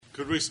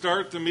Could we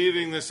start the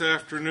meeting this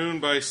afternoon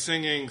by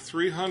singing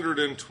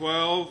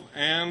 312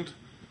 and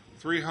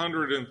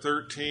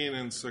 313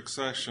 in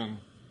succession?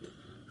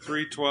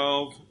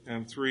 312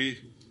 and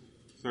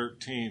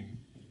 313.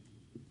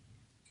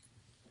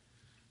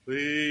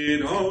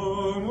 Lead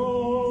on,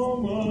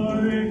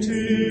 Almighty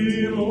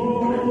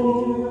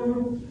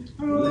Lord,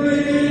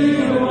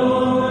 lead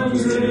on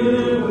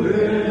to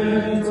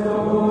victory.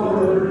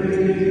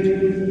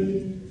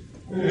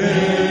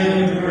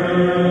 Encourage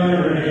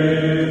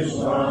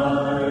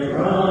by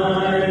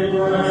thy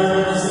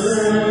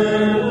blessed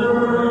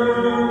word,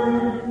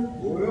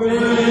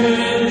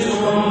 with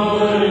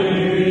joy we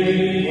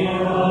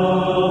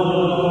follow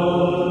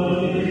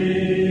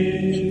thee.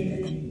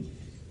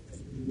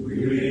 We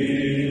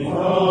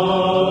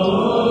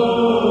follow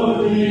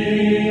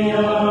thee,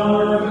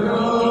 our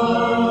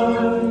God,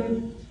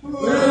 who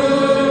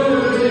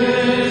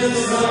is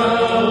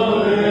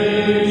salvation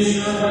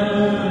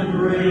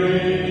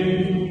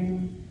bring.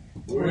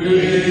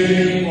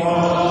 We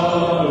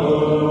follow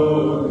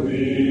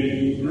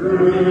thee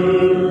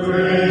through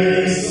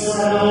grace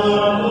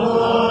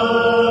sublime,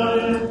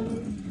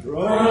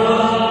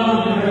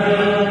 from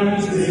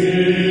heaven's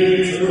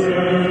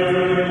eternal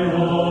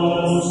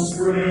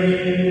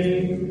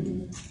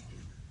spring,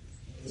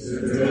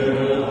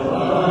 till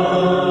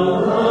our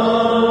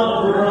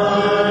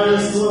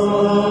Christ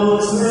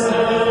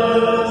closeness,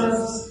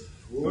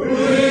 we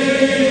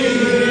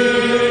hear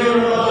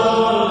a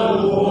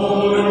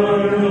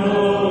Lord no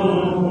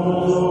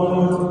more,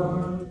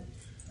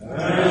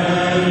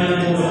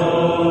 and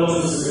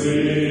those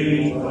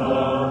sweet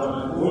forever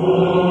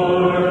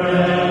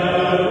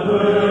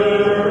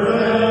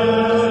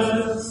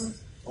rest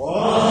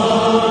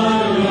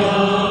on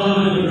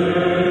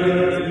yonder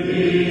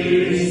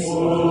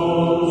peaceful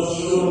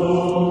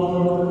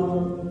shore.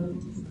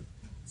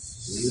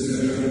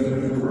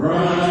 Soon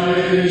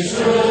righteousness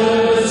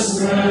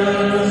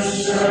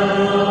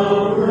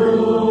shall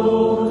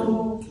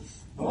rule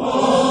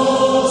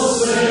all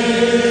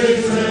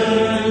Satan's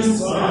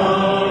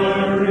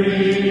power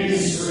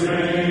restrain.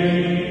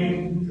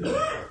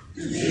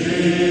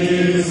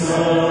 Jesus,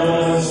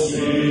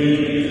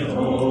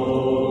 Jehovah,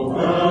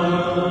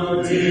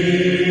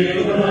 be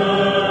the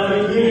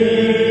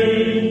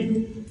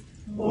King,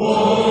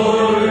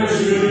 o'er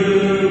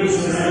Jews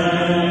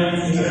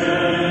and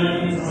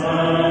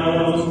Gentiles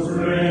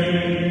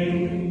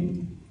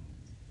reign.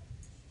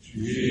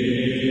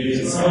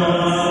 Jesus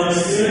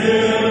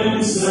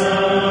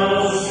himself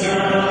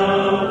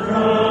shall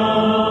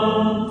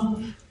come,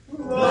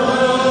 the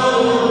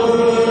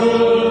world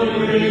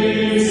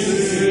receive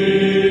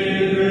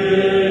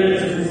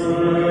his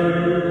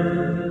word,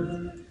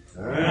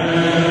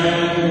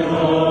 and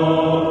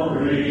all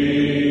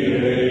creation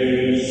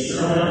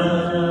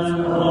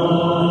on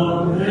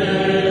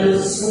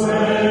his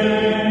sway,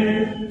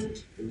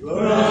 the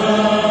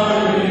universal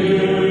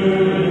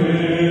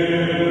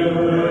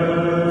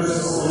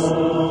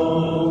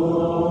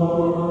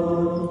Lord.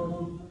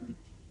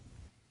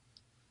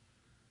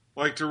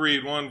 I'd like to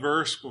read one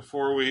verse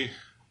before we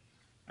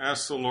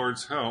ask the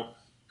Lord's help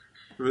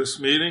for this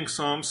meeting.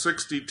 Psalm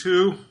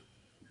 62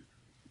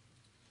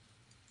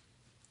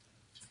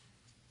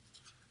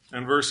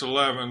 and verse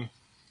 11.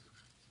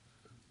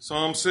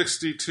 Psalm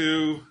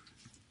 62,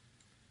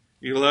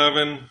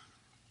 11.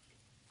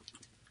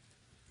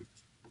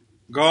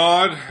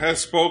 God has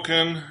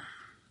spoken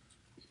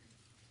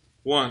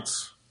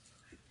once,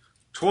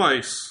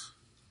 twice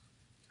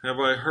have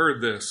I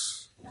heard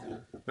this,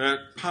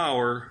 that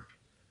power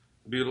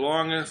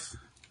belongeth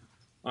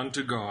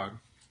unto God.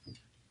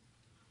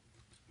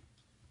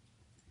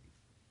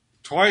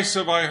 Twice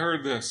have I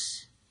heard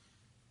this,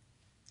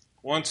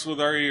 once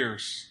with our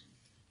ears,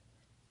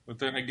 but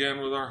then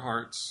again with our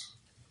hearts.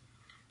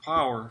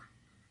 Power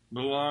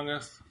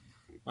belongeth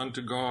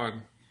unto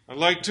God. I'd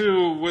like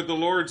to, with the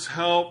Lord's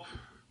help,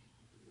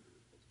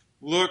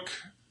 look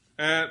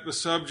at the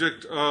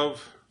subject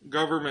of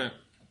government.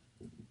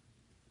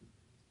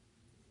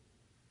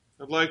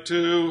 I'd like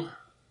to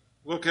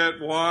look at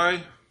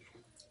why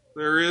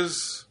there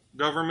is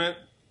government,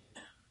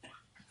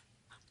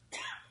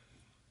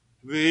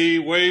 the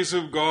ways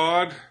of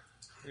God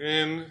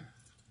in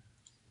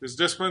his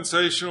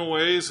dispensational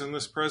ways in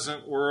this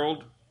present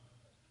world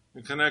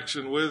in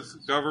connection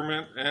with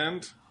government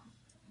and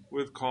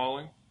with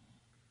calling,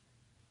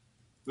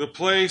 the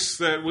place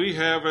that we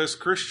have as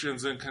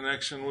Christians in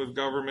connection with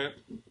government,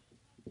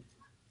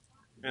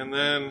 and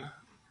then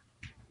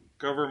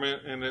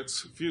government in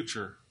its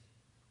future.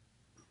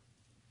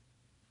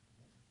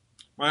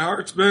 My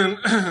heart's been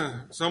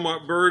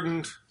somewhat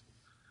burdened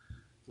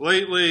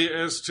lately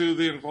as to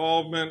the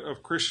involvement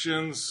of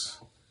Christians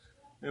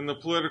in the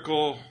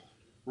political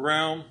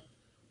realm,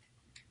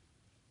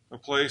 a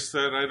place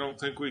that I don't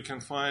think we can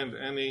find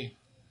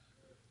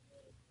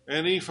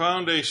any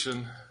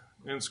foundation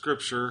in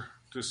Scripture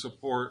to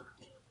support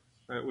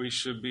that we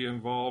should be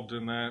involved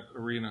in that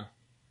arena.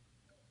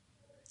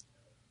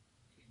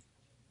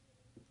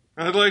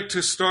 I'd like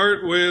to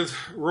start with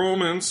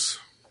Romans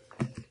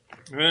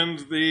and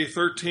the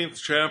 13th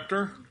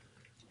chapter.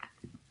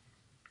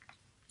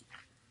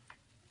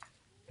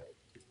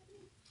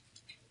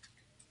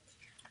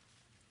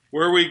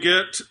 where we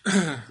get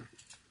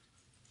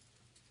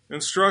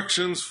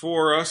instructions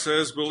for us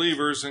as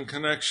believers in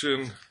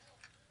connection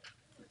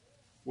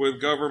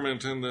with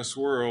government in this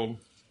world.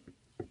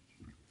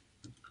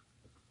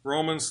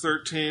 Romans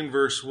 13,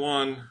 verse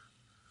 1,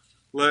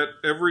 let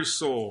every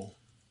soul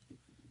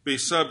be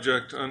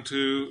subject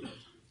unto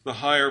the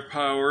higher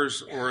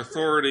powers or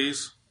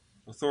authorities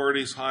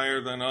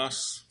higher than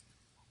us.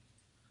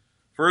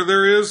 For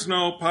there is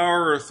no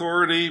power or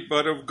authority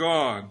but of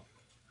God.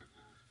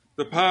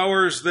 The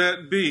powers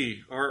that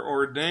be are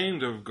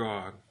ordained of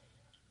God.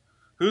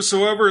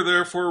 Whosoever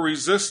therefore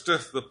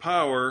resisteth the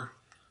power,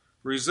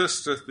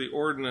 resisteth the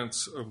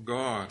ordinance of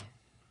God.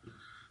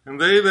 And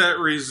they that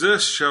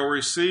resist shall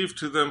receive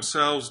to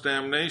themselves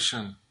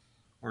damnation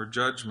or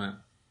judgment.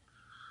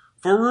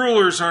 For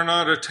rulers are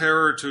not a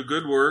terror to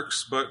good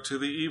works, but to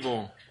the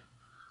evil.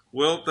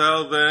 Wilt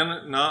thou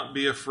then not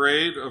be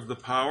afraid of the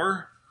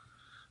power?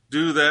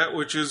 Do that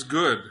which is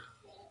good,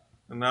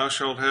 and thou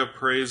shalt have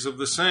praise of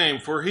the same.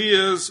 For he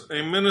is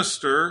a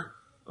minister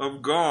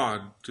of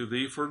God to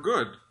thee for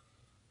good.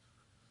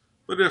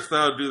 But if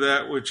thou do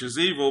that which is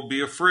evil,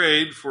 be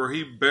afraid, for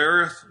he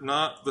beareth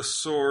not the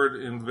sword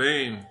in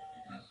vain.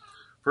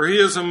 For he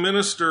is a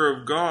minister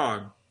of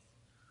God,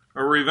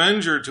 a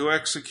revenger to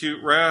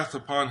execute wrath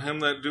upon him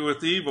that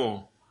doeth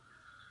evil.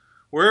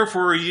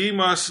 Wherefore ye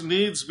must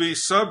needs be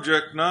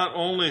subject not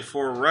only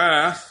for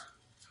wrath,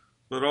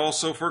 but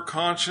also for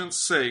conscience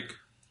sake.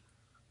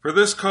 For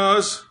this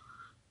cause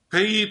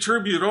pay ye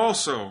tribute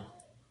also,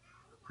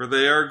 for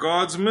they are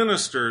God's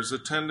ministers,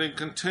 attending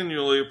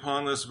continually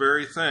upon this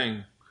very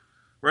thing.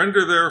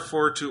 Render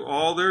therefore to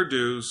all their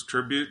dues,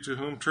 tribute to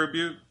whom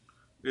tribute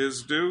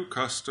is due,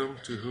 custom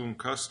to whom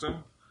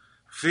custom,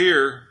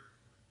 fear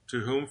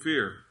to whom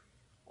fear,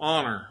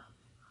 honor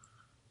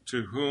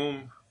to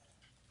whom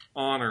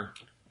honor.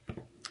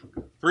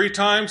 3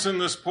 times in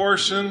this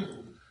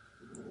portion,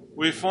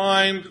 we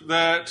find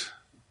that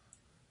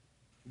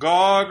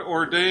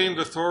God-ordained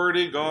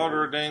authority,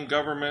 God-ordained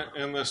government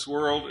in this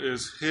world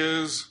is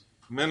his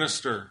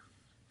minister,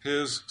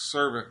 his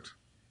servant.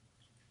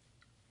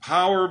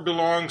 Power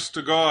belongs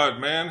to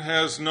God. Man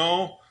has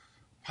no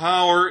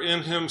power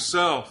in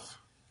himself.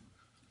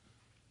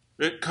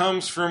 It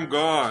comes from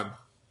God.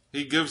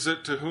 He gives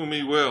it to whom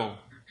he will.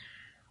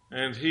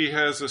 And he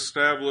has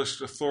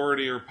established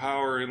authority or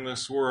power in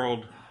this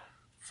world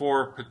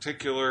for a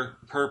particular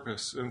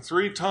purpose. And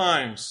 3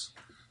 times,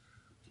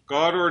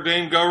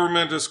 God-ordained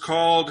government is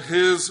called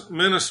his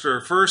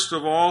minister. First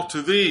of all,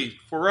 to thee,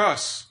 for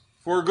us,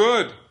 for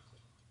good.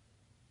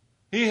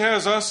 He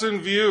has us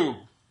in view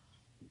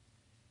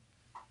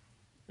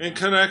in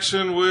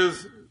connection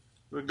with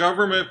the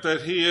government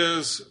that he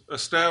has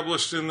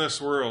established in this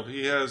world.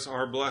 He has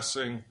our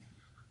blessing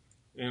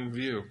in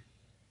view.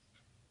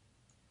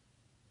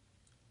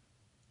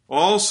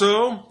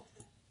 Also,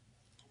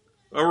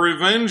 a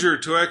revenger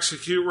to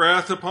execute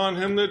wrath upon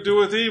him that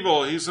doeth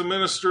evil. He's a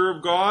minister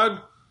of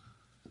God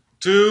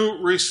to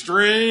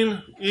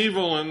restrain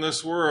evil in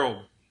this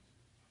world.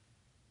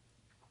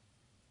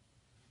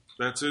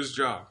 That's his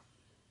job.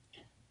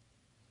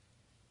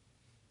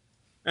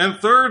 And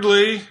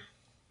thirdly,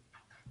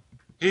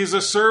 he's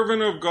a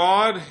servant of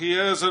God. He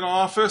has an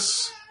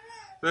office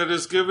that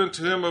is given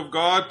to him of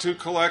God to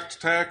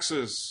collect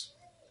taxes.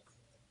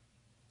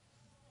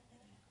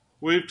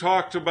 We've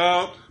talked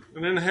about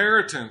an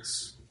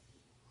inheritance.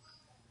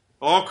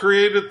 All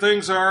created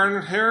things are an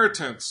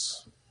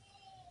inheritance.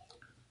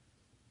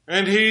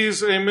 And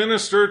he's a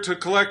minister to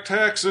collect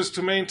taxes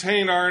to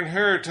maintain our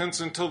inheritance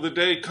until the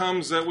day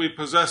comes that we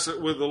possess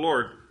it with the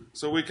Lord.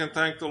 So we can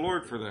thank the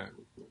Lord for that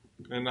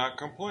and not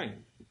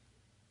complain.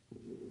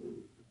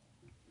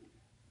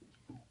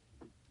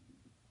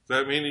 Does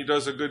that mean he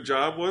does a good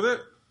job with it?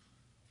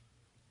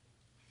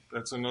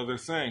 That's another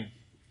thing.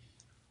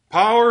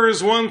 Power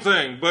is one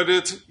thing, but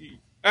its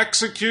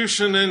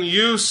execution and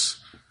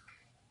use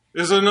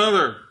is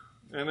another.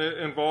 And it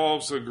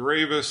involves the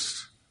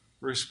gravest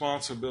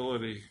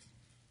responsibility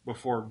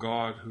before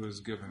God who has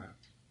given it.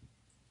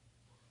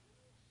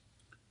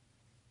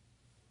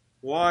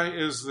 Why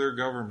is there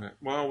government?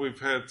 Well,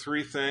 we've had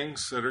 3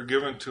 things that are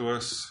given to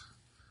us.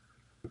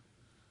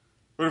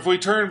 But if we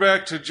turn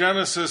back to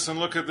Genesis and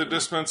look at the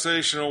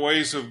dispensational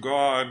ways of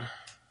God,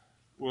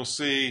 we'll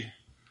see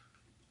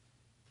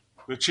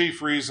the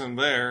chief reason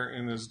there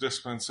in his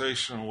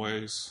dispensational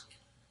ways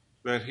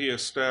that he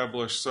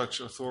established such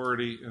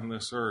authority in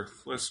this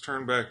earth. Let's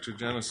turn back to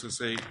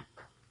Genesis 8.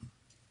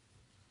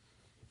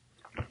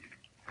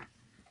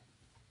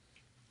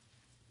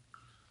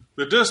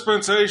 The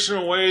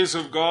dispensational ways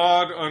of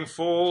God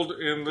unfold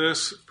in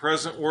this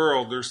present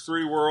world. There's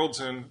 3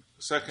 worlds in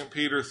 2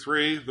 Peter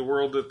 3. The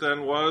world that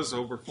then was,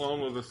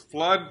 overflown with a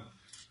flood.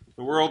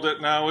 The world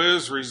that now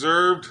is,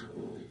 reserved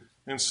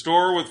in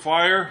store with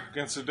fire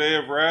against the day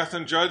of wrath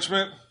and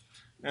judgment.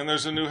 And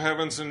there's a new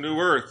heavens and new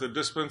earth. The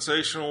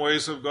dispensational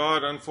ways of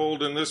God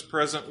unfold in this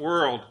present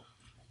world,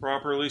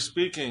 properly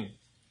speaking.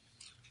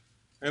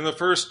 And the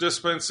first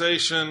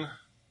dispensation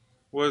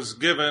was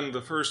given,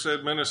 the first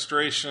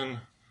administration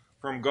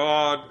from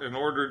God, an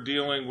ordered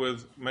dealing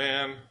with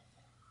man,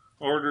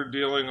 ordered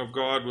dealing of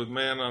God with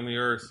man on the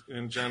earth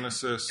in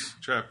Genesis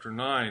chapter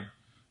 9.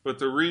 But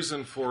the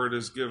reason for it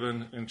is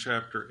given in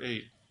chapter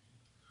 8.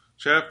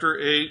 Chapter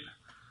 8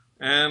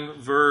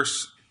 and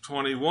verse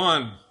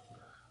 21.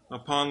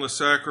 Upon the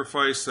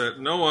sacrifice that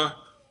Noah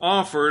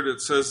offered,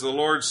 it says, the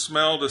Lord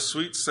smelled a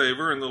sweet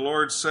savor, and the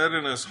Lord said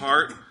in his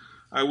heart,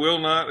 I will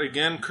not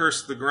again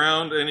curse the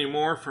ground any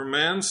more for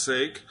man's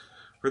sake,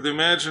 for the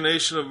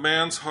imagination of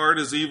man's heart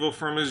is evil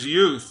from his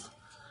youth.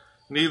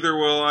 Neither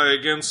will I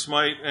again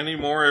smite any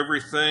more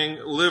everything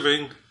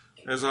living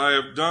as I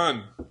have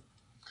done.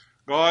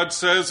 God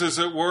says, as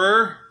it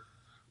were,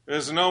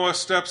 as Noah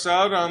steps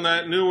out on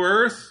that new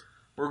earth,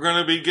 we're going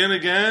to begin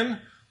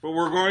again, but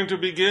we're going to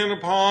begin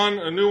upon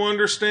a new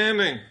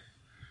understanding.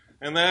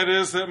 And that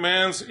is that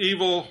man's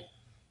evil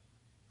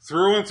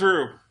through and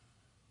through.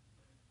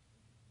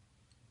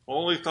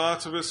 Only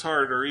thoughts of his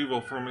heart are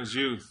evil from his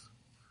youth.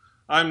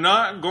 I'm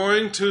not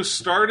going to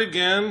start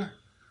again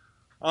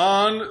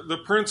on the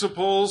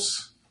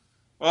principles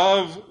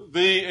of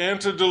the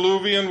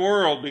antediluvian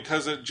world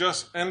because it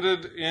just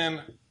ended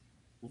in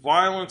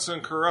violence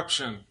and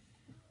corruption.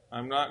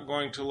 I'm not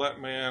going to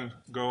let man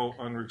go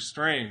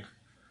unrestrained.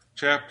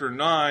 Chapter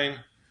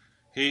 9,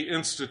 he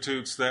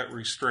institutes that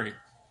restraint.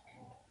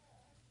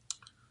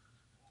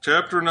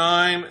 Chapter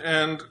 9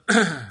 and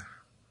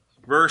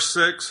verse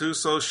 6,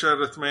 whoso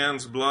sheddeth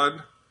man's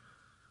blood,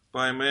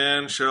 by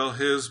man shall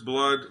his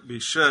blood be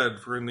shed,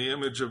 for in the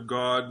image of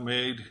God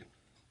made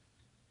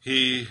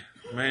he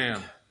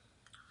man.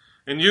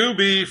 And you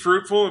be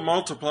fruitful and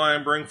multiply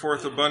and bring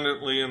forth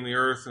abundantly in the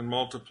earth and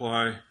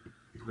multiply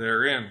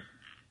therein.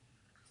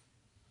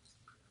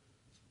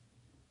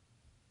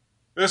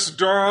 This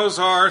draws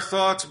our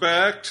thoughts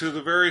back to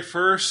the very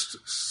first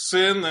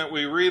sin that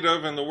we read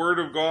of in the Word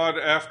of God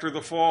after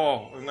the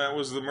fall, and that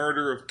was the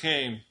murder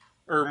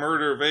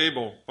of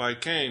Abel by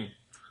Cain.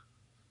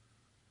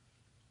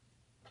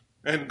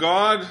 And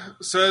God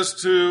says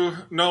to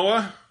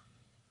Noah,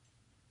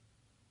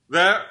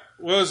 that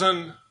was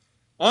an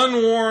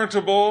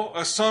unwarrantable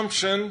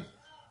assumption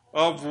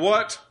of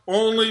what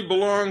only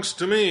belongs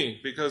to me,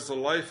 because the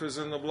life is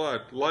in the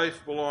blood.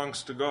 Life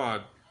belongs to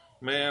God.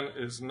 Man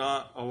is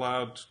not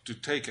allowed to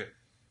take it.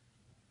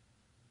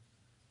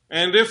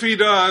 And if he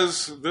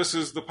does, this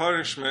is the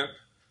punishment.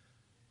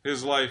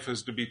 His life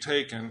is to be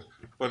taken.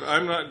 But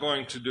I'm not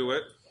going to do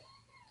it.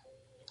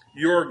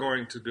 You're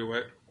going to do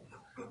it.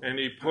 And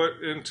he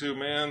put into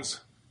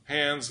man's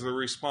hands the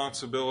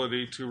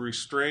responsibility to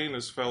restrain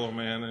his fellow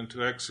man and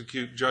to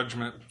execute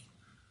judgment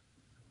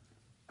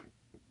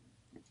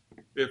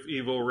if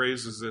evil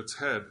raises its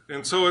head.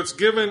 And so it's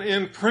given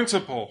in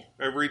principle.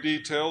 Every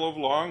detail of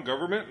law and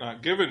government,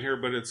 not given here,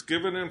 but it's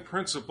given in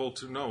principle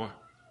to Noah.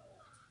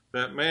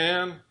 That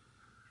man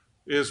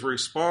is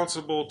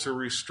responsible to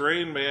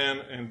restrain man,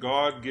 and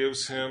God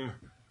gives him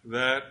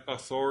that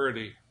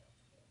authority.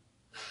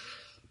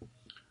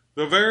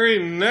 The very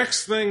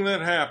next thing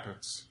that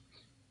happens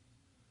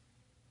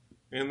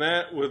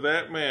with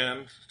that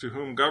man to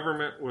whom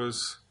government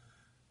was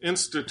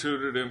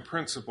instituted in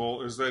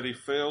principle is that he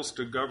fails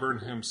to govern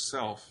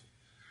himself.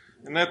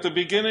 And at the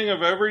beginning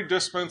of every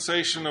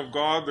dispensation of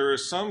God, there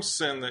is some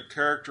sin that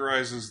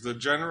characterizes the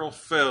general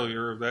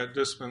failure of that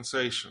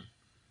dispensation.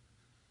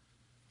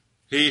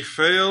 He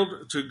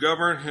failed to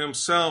govern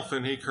himself,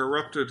 and he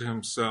corrupted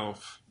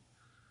himself.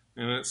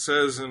 And it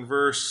says in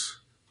verse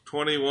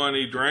 21,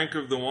 he drank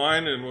of the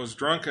wine and was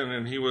drunken,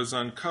 and he was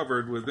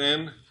uncovered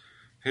within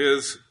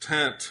his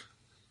tent.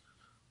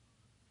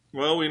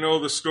 Well, we know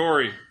the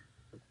story.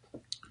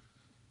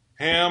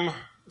 Ham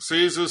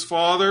sees his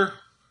father.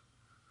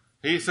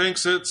 He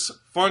thinks it's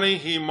funny.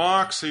 He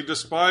mocks. He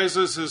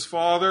despises his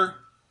father.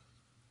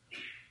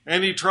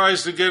 And he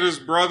tries to get his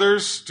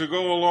brothers to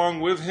go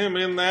along with him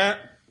in that.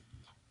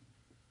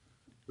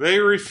 They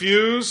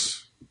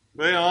refuse.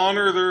 They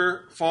honor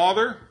their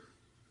father.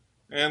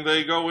 And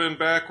they go in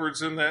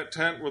backwards in that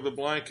tent with a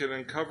blanket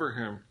and cover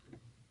him.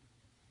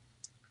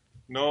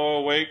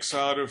 Noah wakes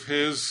out of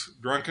his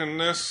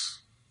drunkenness,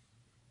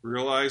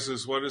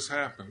 realizes what has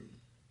happened.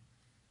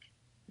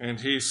 And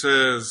he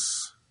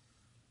says,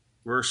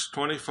 verse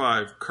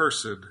 25,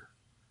 cursed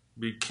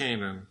be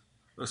Canaan,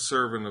 a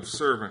servant of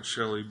servants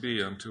shall he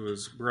be unto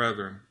his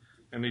brethren.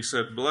 And he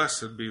said,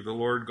 blessed be the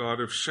Lord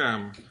God of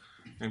Shem,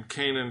 and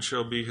Canaan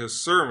shall be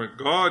his servant.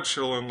 God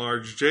shall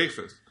enlarge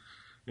Japheth,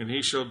 and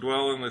he shall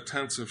dwell in the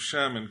tents of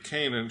Shem, and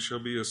Canaan shall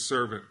be his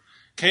servant.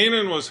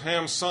 Canaan was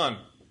Ham's son.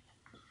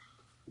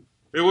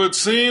 It would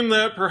seem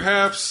that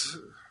perhaps,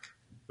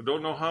 I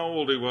don't know how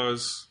old he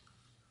was,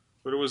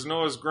 but it was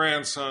Noah's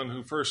grandson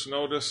who first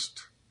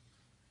noticed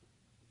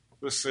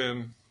the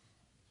sin,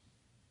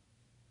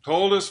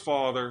 told his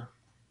father,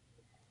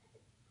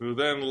 who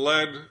then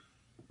led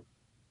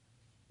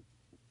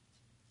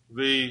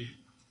the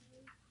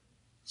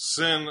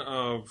sin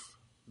of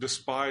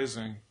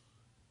despising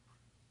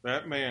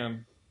that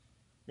man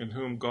in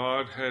whom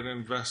God had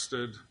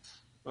invested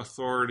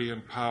authority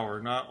and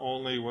power. Not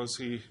only was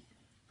he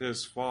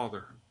his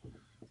father,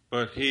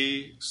 but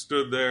he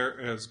stood there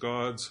as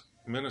God's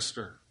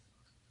minister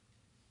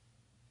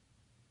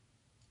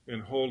in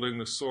holding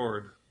the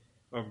sword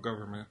of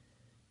government.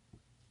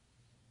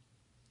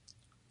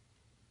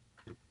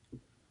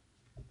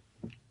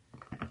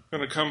 I'm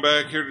going to come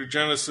back here to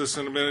Genesis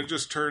in a minute.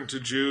 Just turn to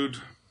Jude.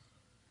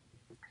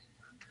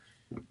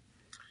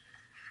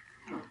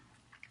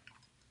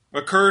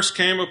 A curse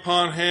came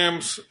upon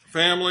Ham's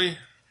family,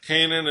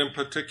 Canaan in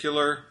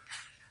particular,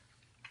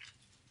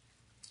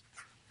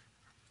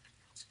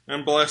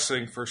 and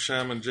blessing for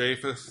Shem and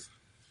Japheth.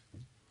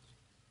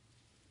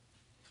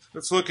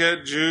 Let's look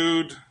at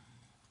Jude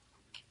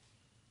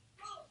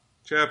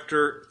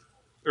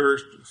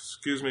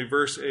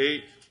verse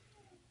 8.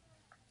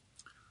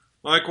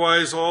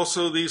 Likewise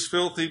also these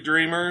filthy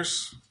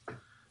dreamers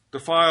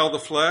defile the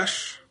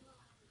flesh,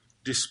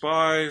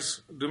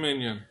 despise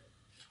dominion,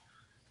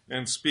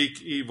 and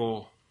speak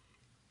evil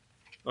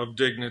of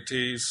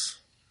dignities.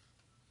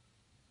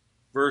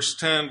 Verse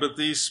 10, but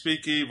these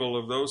speak evil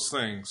of those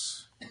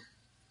things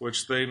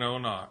which they know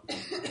not.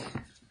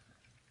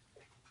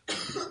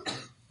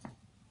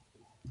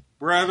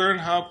 Brethren,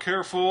 how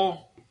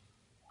careful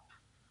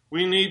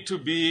we need to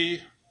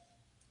be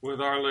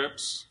with our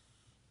lips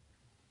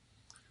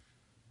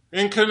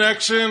in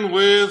connection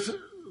with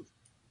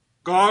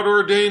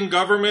God-ordained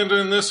government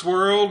in this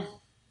world.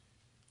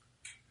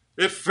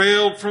 It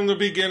failed from the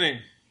beginning.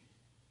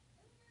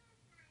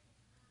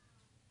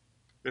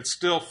 It's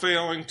still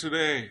failing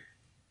today.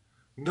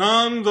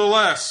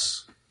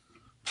 Nonetheless,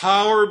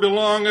 power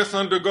belongeth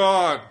unto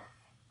God,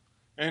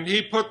 and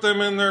he put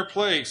them in their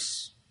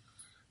place,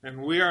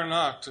 and we are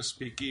not to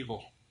speak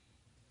evil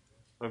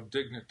of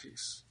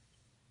dignities.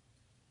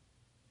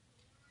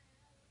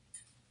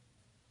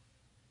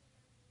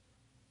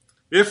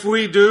 If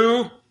we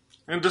do,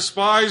 and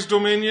despise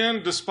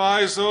dominion,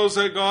 despise those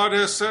that God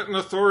has set in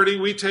authority,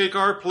 we take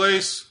our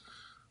place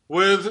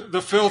with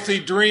the filthy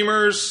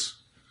dreamers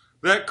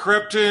that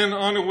crept in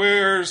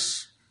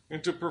unawares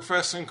into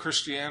professing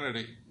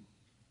Christianity.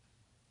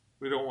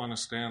 We don't want to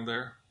stand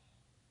there.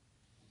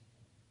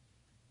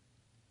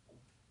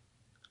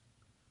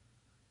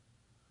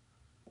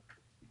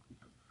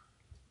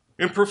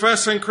 In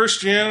professing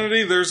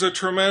Christianity, there's a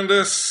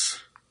tremendous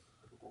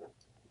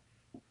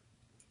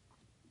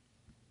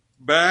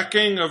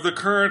backing of the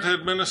current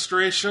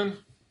administration,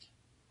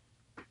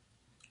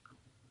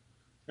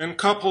 and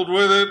coupled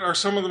with it are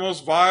some of the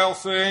most vile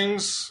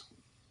things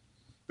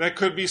that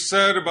could be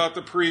said about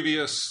the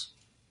previous.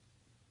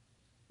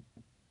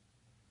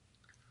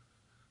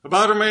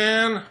 About a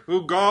man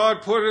who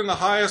God put in the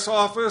highest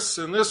office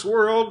in this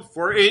world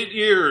for 8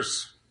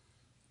 years,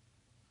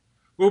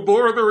 who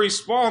bore the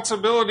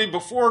responsibility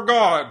before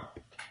God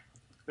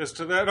as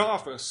to that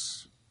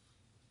office.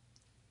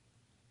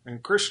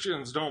 And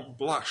Christians don't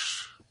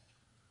blush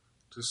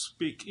to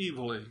speak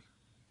evilly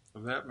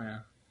of that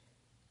man.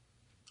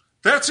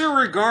 That's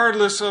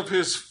irregardless of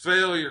his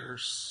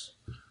failures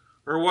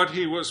or what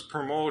he was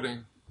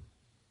promoting.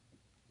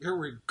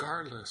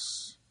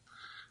 Irregardless.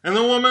 And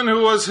the woman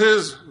who was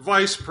his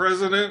vice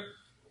president,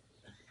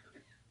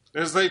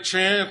 as they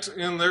chant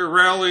in their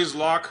rallies,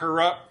 lock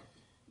her up,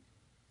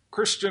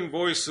 Christian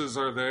voices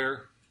are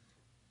there,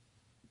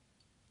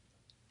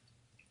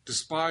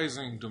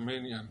 despising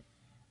dominion.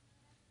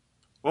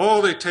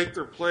 Oh, they take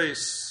their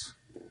place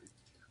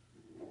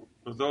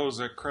with those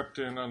that crept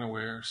in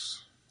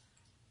unawares.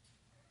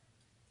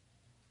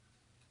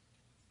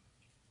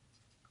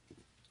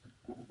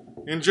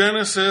 In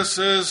Genesis,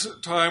 as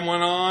time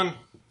went on,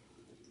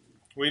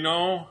 we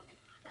know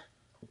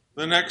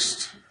the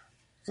next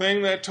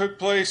thing that took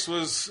place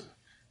was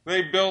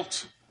they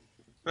built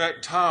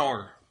that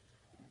tower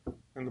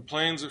in the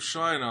plains of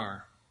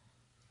Shinar.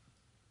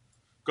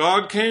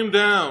 God came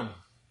down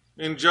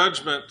in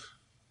judgment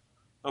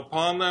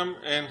upon them,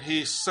 and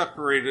he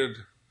separated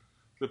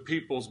the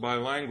peoples by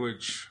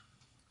language,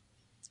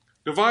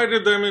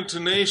 divided them into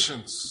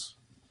nations.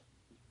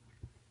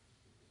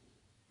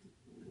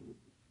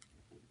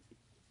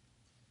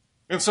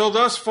 And so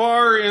thus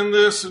far in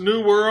this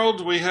new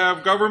world, we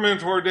have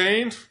government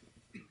ordained.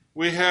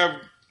 We have,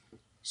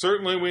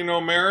 certainly we know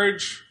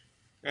marriage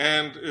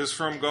and is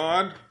from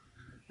God.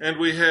 And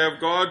we have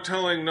God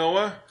telling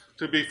Noah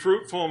to be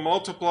fruitful and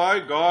multiply.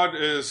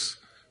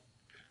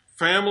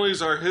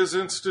 Families are his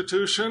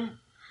institution,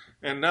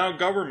 and now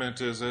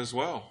government is as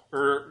well,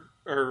 or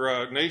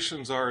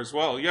nations are as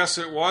well. Yes,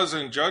 it was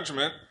in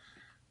judgment,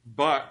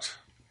 but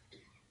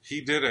he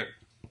did it.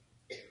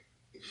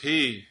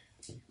 He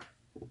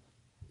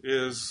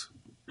is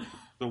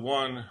the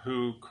one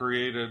who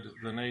created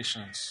the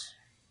nations.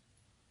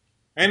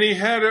 And he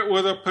had it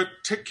with a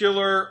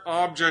particular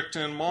object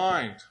in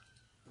mind.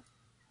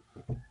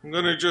 I'm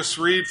going to just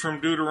read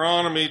from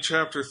Deuteronomy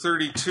chapter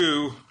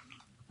 32.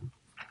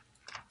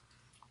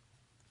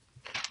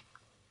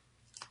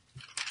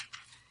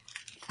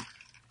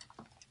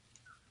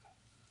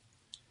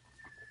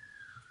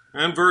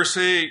 And verse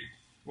 8,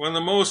 when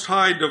the Most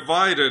High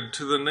divided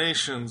to the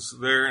nations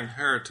their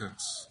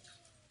inheritance,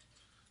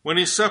 when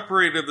he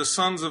separated the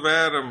sons of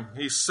Adam,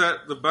 he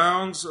set the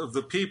bounds of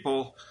the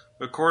people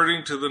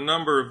according to the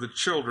number of the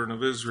children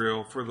of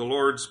Israel, for the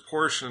Lord's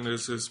portion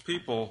is his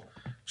people,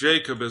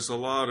 Jacob is the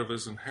lot of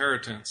his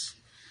inheritance.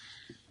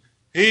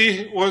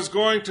 He was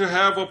going to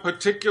have a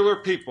particular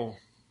people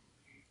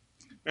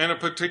and a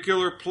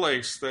particular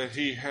place that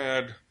he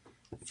had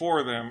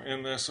for them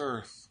in this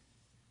earth.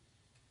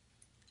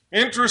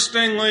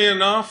 Interestingly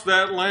enough,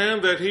 that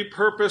land that he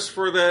purposed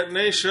for that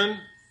nation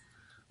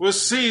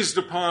was seized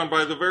upon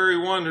by the very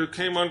one who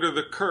came under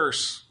the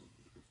curse,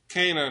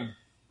 Canaan.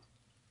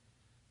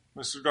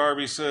 Mr.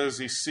 Darby says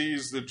he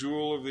seized the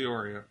jewel of the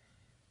Orient.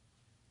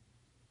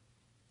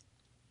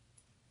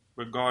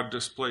 But God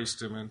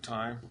displaced him in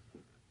time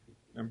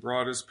and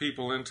brought his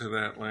people into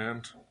that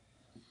land.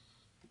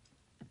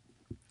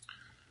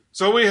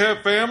 So we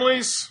have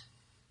families,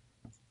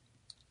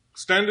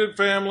 extended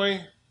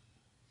family,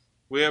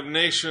 we have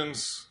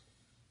nations,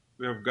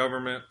 we have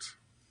government.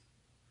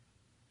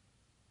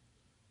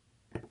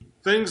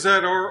 Things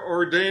that are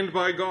ordained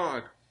by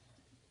God,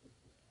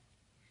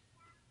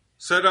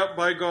 set up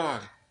by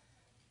God.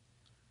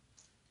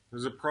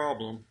 There's a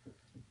problem.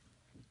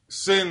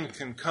 Sin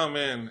can come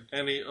in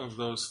any of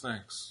those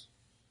things.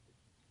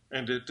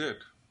 And it did.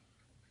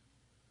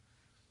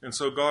 And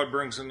so God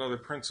brings another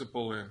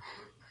principle in,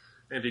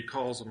 and he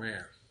calls a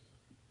man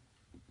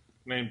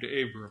named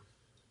Abram.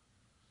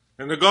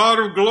 And the God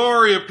of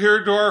glory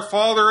appeared to our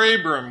father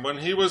Abram when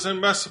he was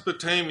in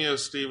Mesopotamia,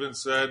 Stephen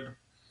said.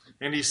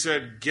 And he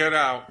said, get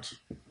out.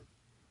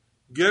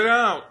 Get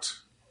out.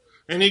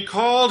 And he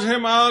called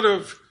him out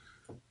of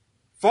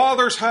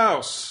father's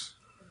house,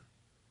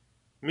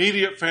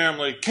 immediate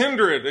family,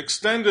 kindred,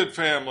 extended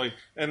family,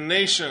 and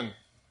nation.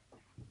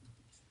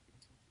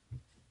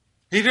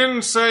 He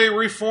didn't say,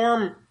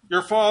 reform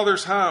your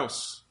father's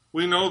house.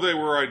 We know they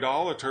were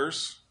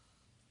idolaters.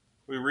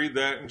 We read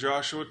that in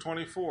Joshua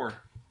 24.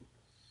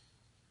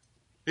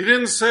 He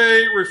didn't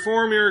say,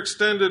 reform your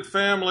extended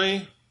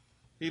family.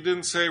 He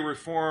didn't say,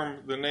 reform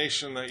the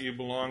nation that you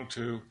belong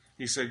to.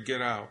 He said,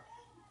 get out.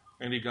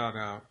 And he got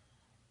out.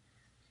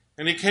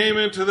 And he came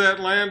into that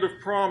land of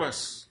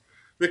promise.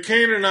 The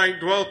Canaanite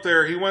dwelt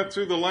there. He went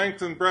through the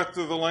length and breadth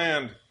of the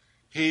land.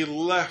 He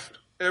left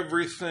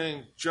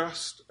everything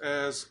just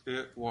as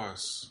it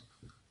was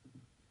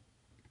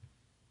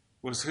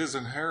his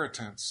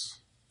inheritance.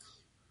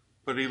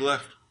 But he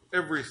left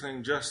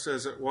everything just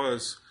as it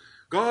was.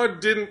 God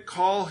didn't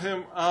call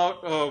him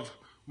out of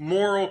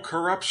moral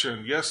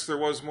corruption. Yes, there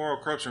was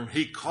moral corruption.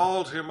 He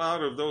called him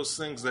out of those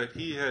things that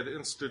he had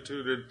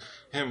instituted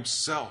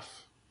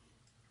himself.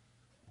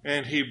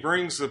 And he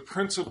brings the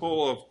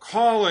principle of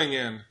calling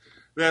in,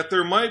 that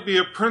there might be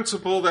a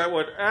principle that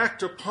would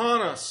act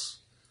upon us,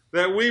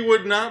 that we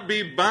would not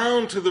be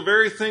bound to the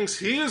very things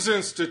he has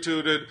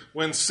instituted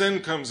when sin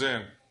comes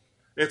in.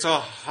 It's a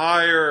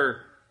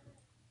higher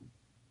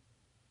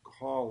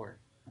calling.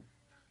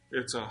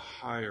 It's a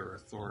higher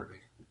authority.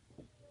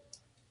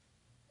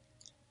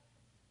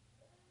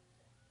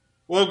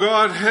 Well,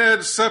 God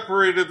had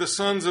separated the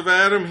sons of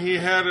Adam. He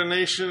had a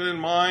nation in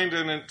mind,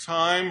 and in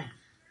time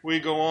we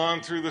go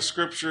on through the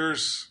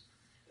scriptures,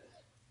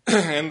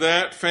 and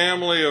that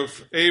family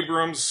of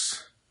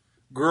Abrams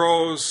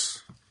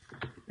grows,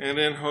 and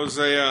in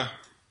Hosea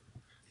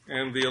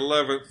and the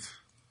 11th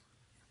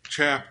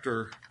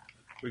chapter,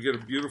 we get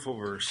a beautiful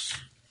verse.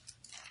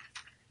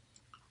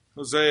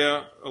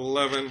 Hosea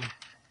 11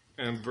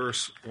 and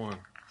verse 1.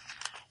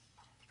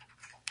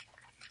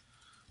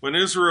 When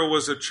Israel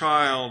was a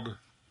child,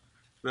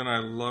 then I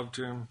loved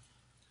him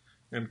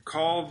and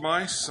called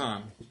my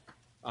son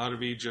out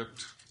of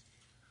Egypt.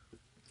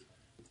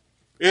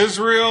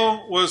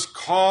 Israel was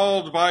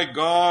called by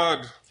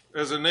God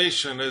as a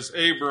nation, as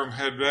Abram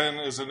had been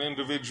as an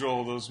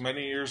individual those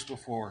many years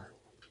before.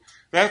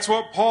 That's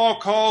what Paul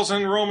calls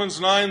in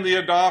Romans 9 the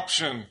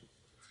adoption.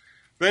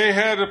 They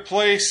had a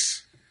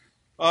place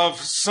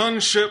of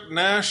sonship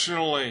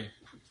nationally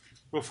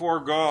before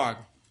God.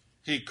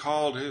 He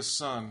called his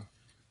son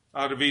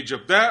out of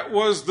Egypt. That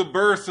was the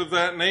birth of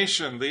that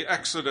nation, the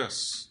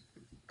Exodus.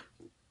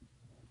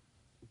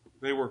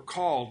 They were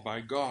called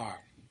by God.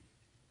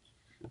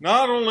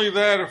 Not only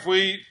that, if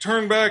we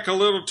turn back a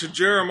little to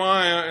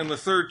Jeremiah in the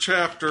 3rd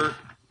chapter,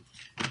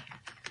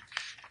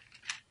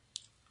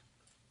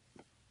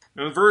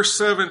 in verse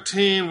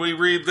 17 we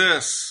read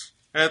this,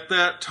 at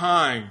that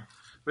time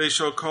they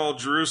shall call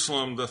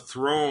Jerusalem the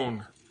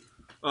throne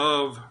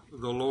of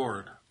the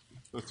Lord,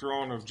 the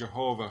throne of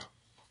Jehovah.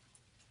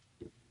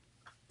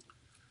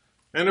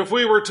 And if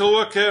we were to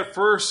look at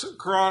 1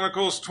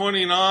 Chronicles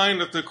 29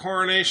 at the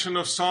coronation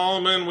of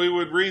Solomon, we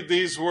would read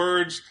these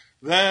words,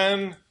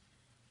 then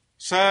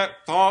sat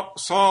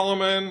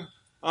Solomon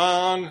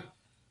on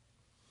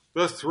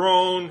the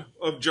throne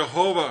of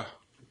Jehovah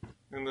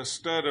in the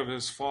stead of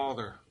his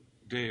father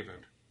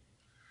David.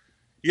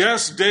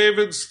 Yes,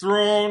 David's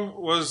throne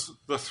was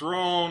the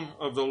throne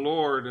of the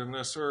Lord in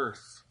this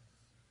earth.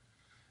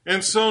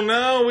 And so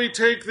now we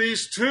take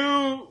these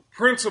two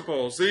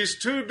principles, these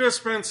two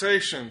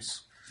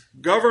dispensations,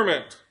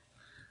 government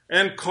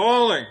and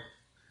calling,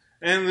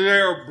 and they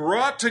are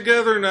brought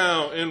together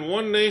now in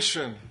one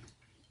nation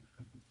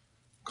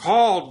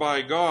called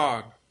by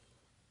God,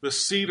 the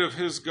seat of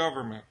his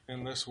government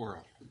in this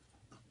world.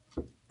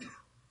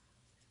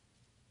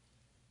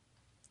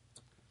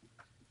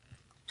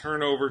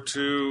 Turn over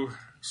to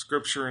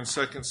Scripture in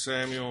 2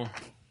 Samuel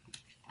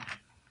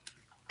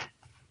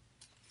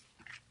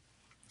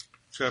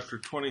chapter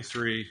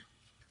 23.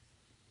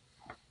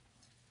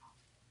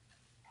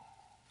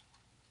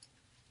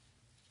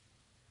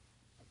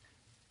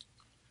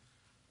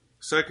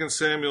 2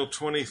 Samuel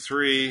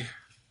 23,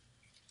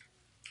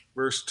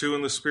 verse 2,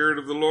 And the Spirit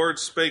of the Lord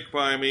spake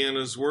by me, and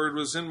his word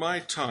was in my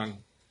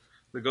tongue.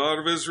 The God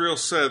of Israel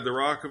said, The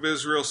Rock of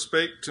Israel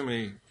spake to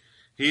me,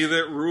 He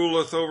that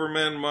ruleth over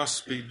men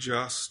must be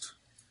just,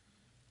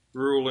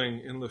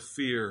 ruling in the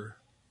fear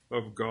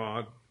of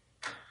God.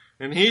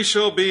 And he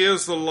shall be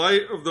as the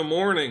light of the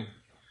morning,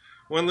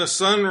 when the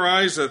sun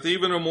riseth,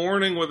 even a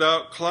morning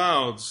without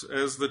clouds,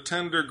 as the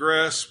tender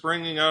grass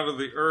springing out of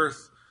the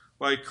earth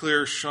by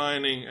clear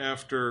shining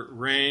after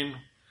rain.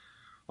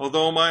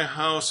 Although my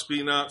house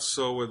be not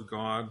so with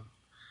God,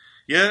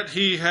 yet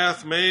he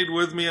hath made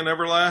with me an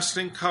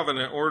everlasting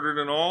covenant,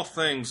 ordered in all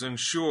things and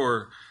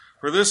sure.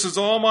 For this is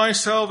all my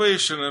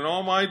salvation and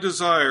all my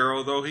desire,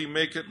 although he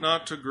make it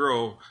not to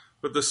grow.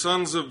 But the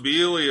sons of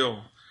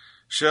Belial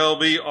shall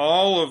be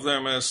all of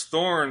them as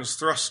thorns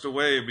thrust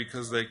away,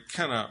 because they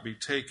cannot be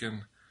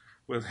taken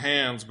with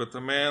hands. But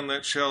the man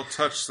that shall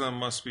touch them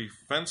must be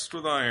fenced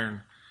with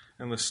iron,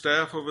 and the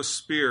staff of a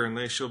spear, and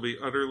they shall be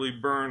utterly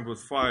burned with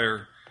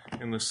fire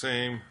in the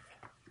same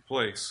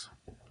place.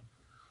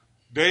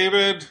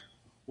 David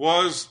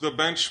was the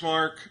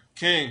benchmark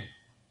king,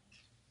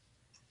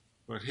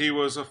 but he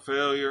was a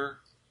failure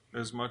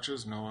as much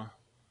as Noah.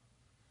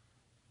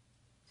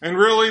 And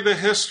really, the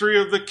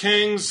history of the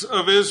kings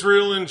of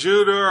Israel and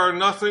Judah are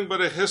nothing but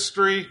a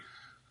history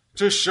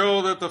to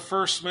show that the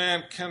first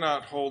man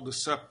cannot hold the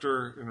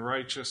scepter in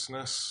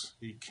righteousness.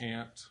 He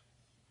can't.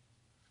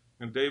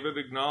 And David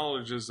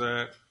acknowledges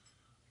that,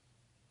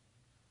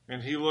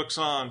 and he looks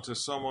on to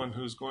someone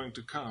who's going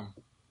to come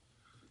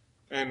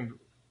and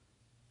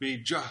be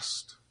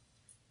just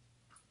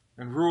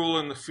and rule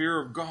in the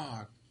fear of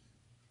God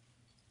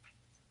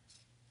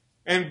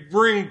and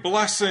bring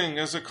blessing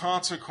as a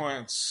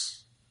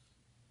consequence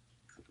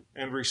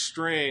and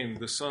restrain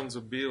the sons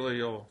of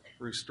Belial,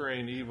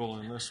 restrain evil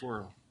in this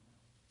world.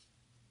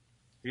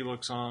 He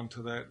looks on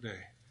to that day.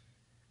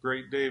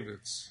 Great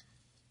David's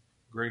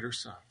greater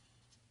son.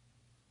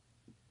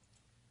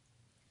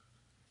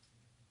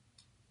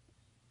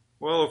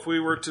 Well, if we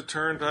were to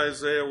turn to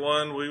Isaiah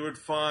 1, we would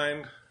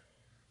find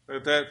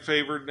that that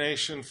favored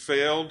nation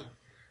failed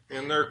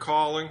in their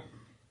calling,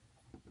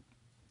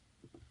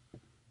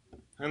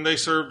 and they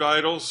served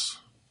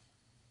idols.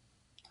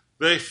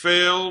 They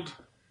failed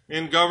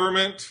in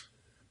government,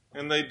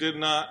 and they did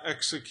not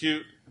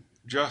execute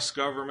just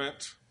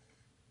government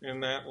in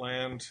that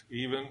land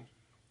even.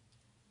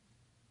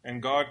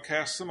 And God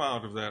cast them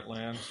out of that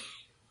land.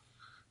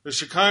 The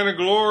Shekinah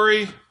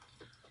glory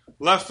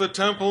left the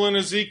temple in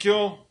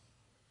Ezekiel,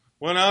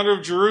 went out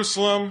of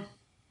Jerusalem,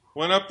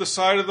 went up the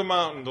side of the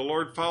mountain. The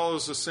Lord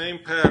follows the same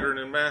pattern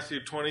in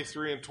Matthew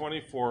 23 and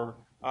 24,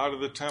 out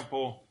of the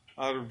temple,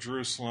 out of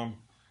Jerusalem,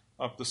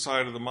 up the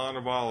side of the Mount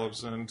of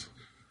Olives, and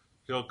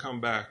he'll come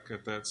back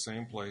at that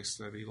same place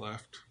that he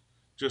left,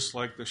 just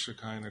like the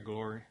Shekinah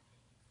glory.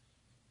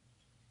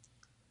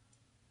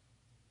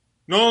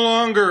 No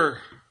longer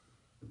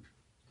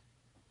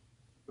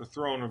the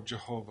throne of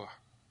Jehovah.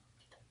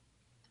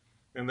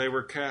 And they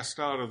were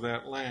cast out of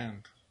that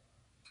land.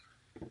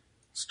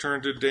 Let's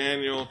turn to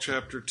Daniel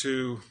chapter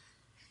 2.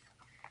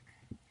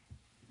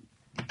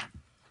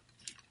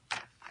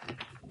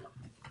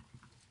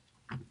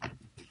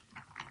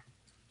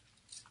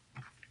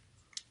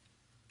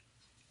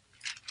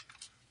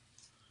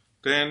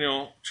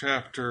 Daniel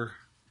chapter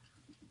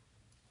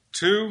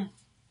 2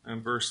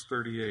 and verse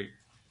 38.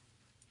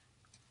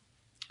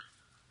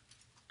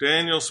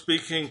 Daniel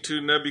speaking to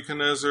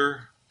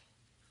Nebuchadnezzar,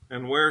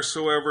 And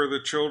wheresoever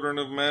the children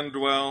of men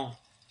dwell,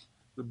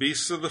 the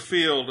beasts of the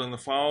field and the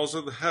fowls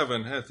of the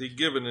heaven hath he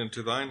given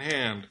into thine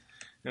hand,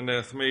 and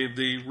hath made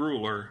thee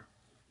ruler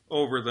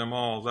over them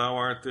all. Thou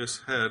art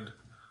this head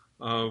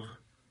of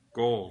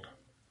gold.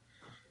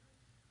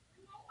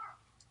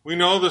 We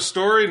know the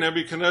story.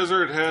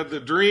 Nebuchadnezzar had the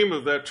dream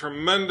of that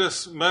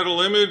tremendous metal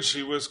image.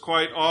 He was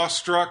quite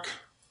awestruck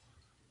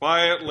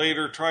by it,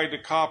 later tried to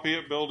copy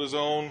it, build his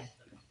own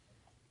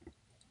in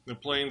the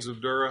plains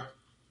of Dura.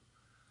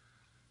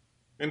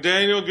 And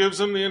Daniel gives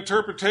him the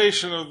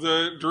interpretation of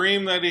the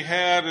dream that he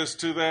had as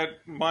to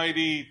that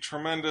mighty,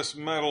 tremendous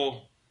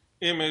metal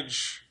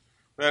image,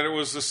 that it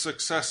was the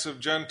successive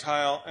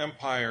Gentile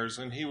empires,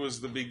 and he was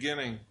the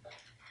beginning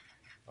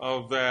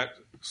of that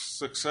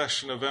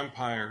succession of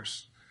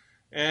empires.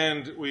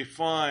 And we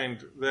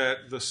find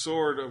that the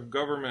sword of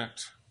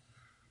government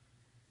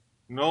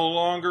no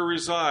longer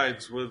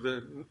resides with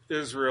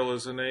Israel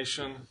as a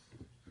nation,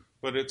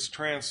 but it's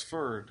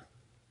transferred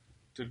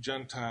to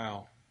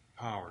Gentile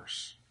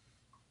powers.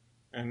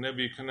 And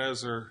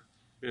Nebuchadnezzar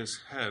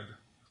is head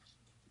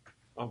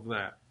of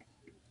that.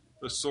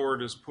 The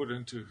sword is put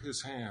into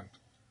his hand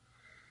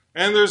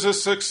And there's a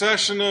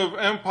succession of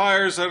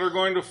empires that are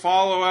going to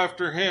follow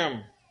after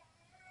him,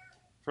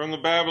 from the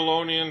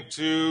Babylonian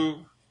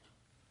to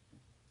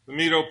the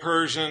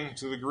Medo-Persian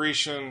to the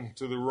Grecian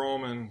to the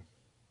Roman.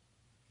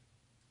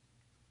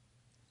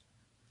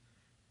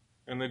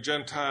 And the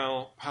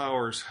Gentile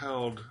powers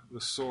held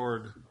the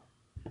sword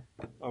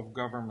of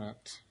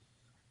government.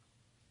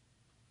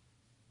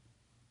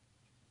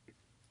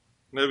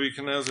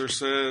 Nebuchadnezzar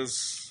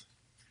says,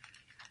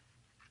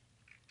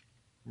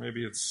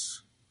 maybe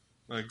it's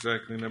not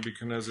exactly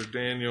Nebuchadnezzar,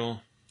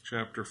 Daniel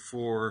chapter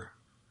 4,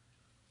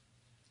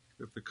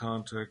 get the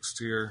context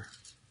here.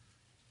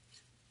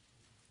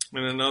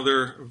 In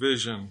another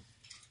vision,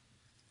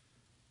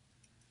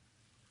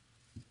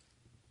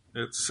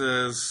 it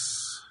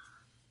says,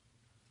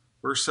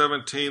 verse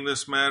 17,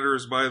 this matter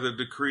is by the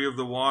decree of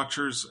the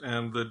watchers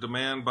and the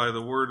demand by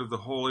the word of the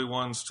holy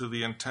ones, to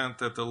the intent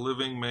that the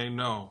living may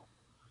know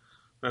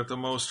that the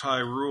Most High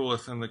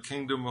ruleth in the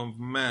kingdom of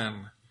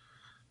men,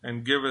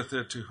 and giveth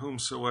it to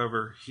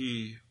whomsoever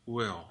he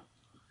will,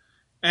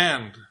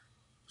 and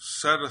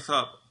setteth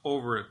up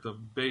over it the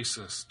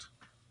basest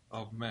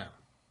of men.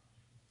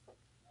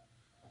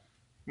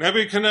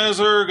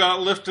 Nebuchadnezzar got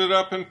lifted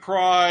up in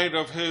pride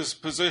of his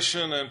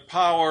position and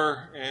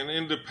power, and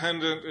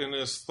independent in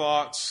his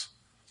thoughts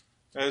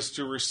as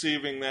to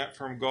receiving that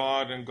from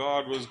God, and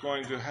God was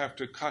going to have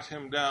to cut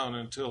him down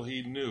until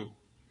he knew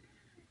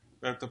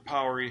that the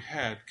power he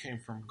had came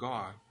from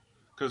God,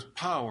 because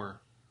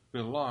power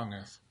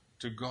belongeth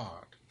to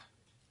God.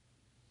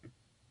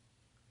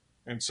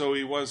 And so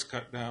he was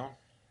cut down.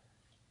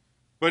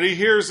 But he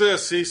hears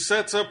this, he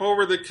sets up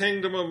over the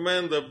kingdom of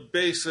men the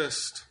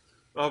basest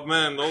of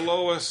men, the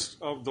lowest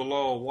of the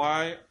low.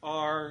 Why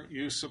are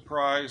you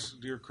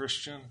surprised, dear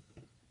Christian,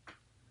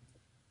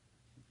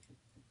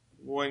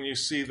 when you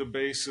see the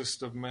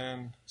basest of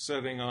men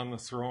sitting on the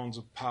thrones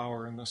of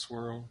power in this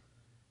world?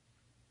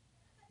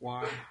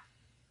 Why?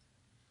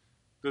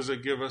 Does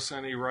it give us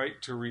any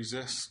right to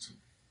resist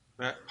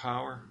that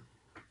power?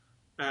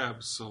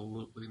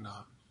 Absolutely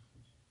not.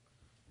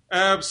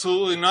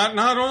 Absolutely not.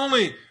 Not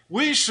only,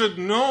 we should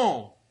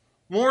know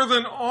more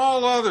than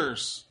all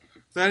others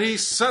that he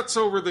sets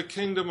over the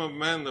kingdom of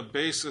men the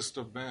basest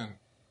of men.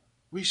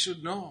 We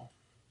should know.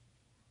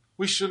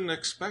 We shouldn't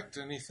expect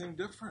anything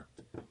different.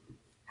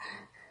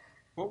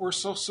 But we're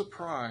so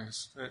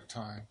surprised at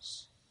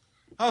times.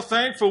 How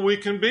thankful we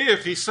can be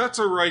if he sets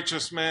a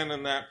righteous man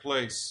in that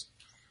place.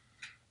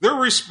 They're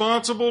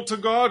responsible to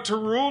God to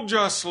rule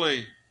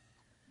justly.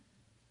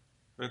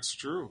 That's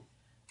true.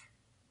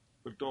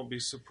 But don't be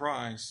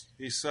surprised.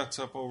 He sets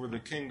up over the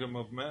kingdom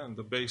of men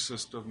the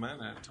basest of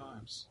men at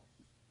times.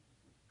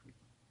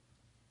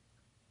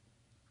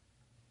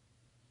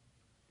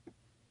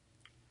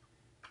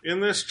 In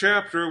this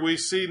chapter, we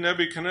see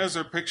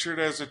Nebuchadnezzar pictured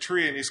as a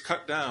tree, and he's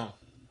cut down.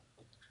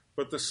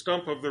 But the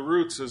stump of the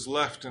roots is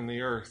left in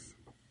the earth.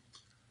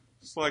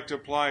 It's like to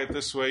apply it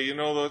this way. You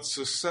know that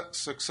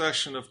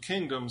succession of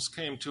kingdoms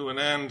came to an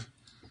end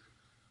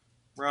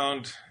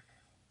around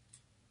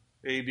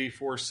AD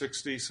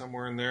 460,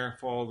 somewhere in there,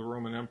 fall of the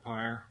Roman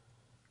Empire.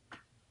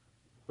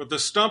 But the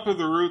stump of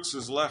the roots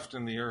is left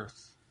in the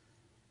earth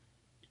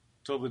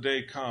till the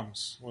day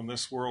comes when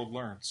this world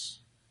learns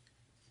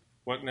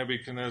what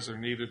Nebuchadnezzar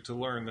needed to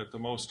learn, that the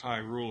Most High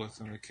ruleth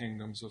in the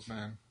kingdoms of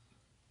men.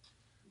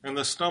 And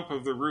the stump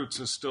of the roots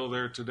is still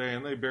there today,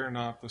 and they bear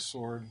not the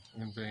sword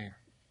in vain.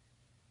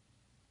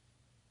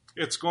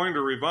 It's going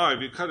to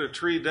revive. You cut a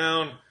tree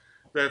down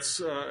that's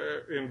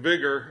in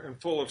vigor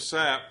and full of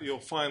sap, you'll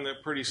find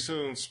that pretty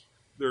soon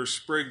there's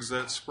sprigs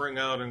that spring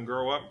out and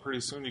grow up.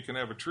 Pretty soon you can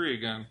have a tree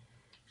again.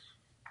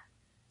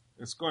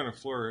 It's going to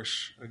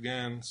flourish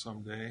again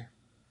someday.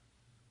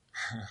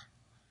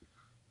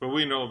 But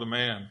we know the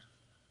man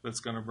that's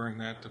going to bring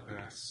that to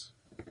pass.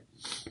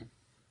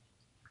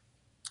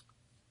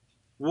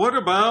 What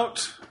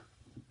about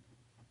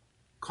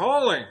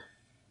calling?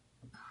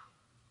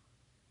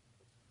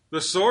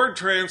 The sword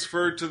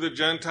transferred to the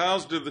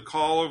Gentiles. Did the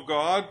call of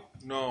God?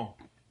 No.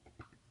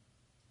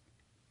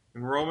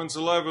 In Romans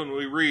 11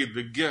 we read,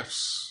 the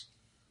gifts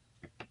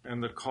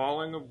and the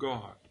calling of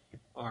God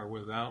are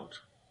without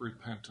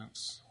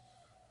repentance.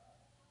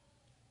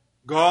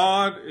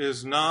 God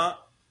is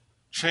not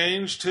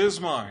changed his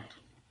mind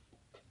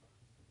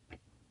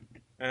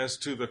as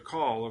to the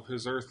call of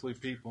his earthly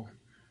people.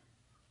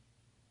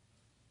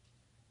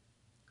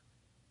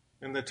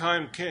 And the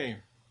time came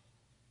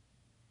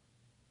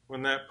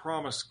when that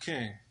promised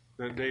king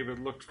that David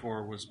looked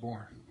for was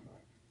born.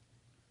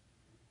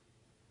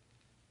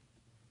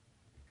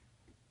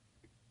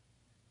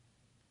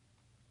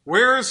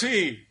 Where is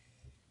he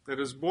that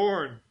is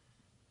born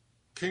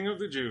King of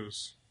the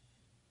Jews?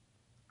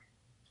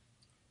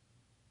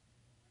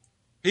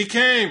 He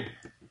came,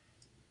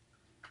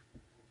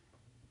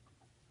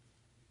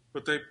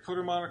 but they put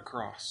him on a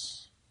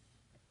cross,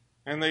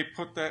 and they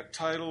put that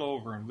title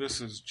over him.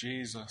 This is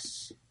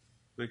Jesus,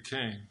 the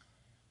King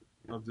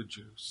of the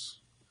Jews.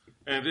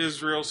 And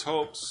Israel's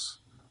hopes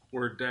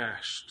were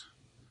dashed,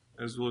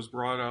 as was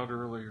brought out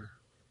earlier.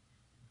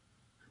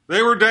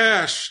 They were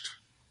dashed.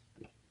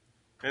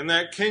 And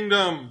that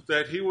kingdom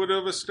that he would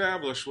have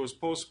established was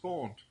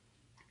postponed.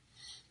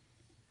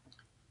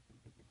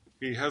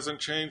 He hasn't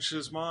changed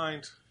his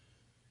mind.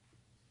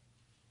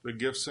 The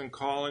gifts and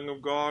calling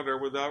of God are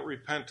without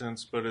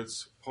repentance, but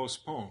it's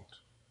postponed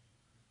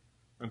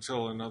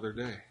until another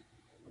day.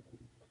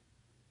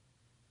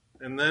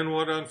 And then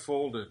what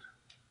unfolded?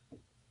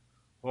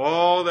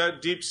 Oh,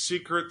 that deep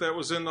secret that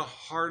was in the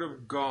heart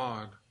of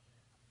God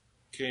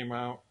came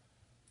out.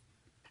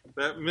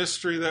 That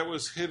mystery that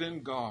was hid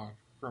in God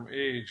from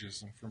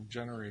ages and from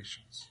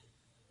generations.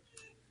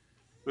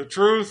 The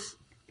truth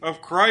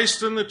of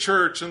Christ and the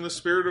church and the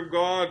Spirit of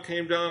God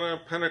came down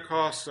on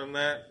Pentecost, and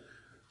that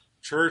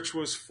church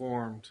was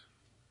formed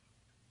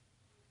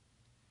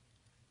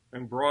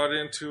and brought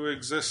into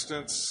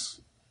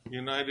existence,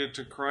 united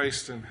to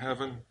Christ in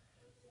heaven.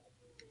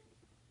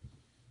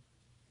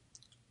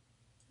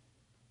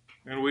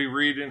 And we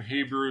read in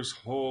Hebrews,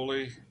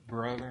 holy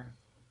brethren,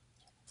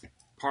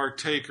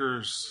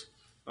 partakers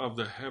of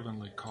the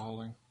heavenly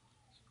calling.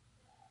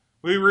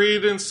 We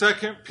read in 2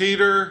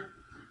 Peter,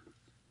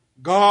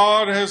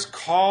 God has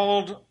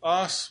called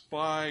us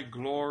by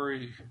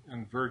glory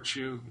and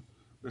virtue,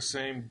 the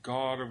same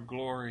God of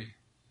glory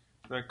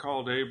that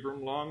called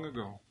Abram long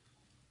ago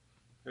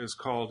has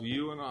called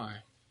you and I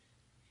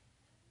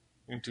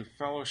into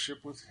fellowship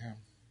with him.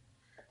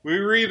 We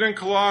read in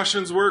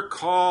Colossians, we're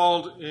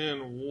called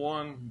in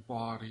one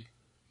body.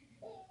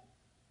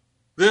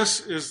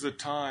 This is the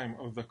time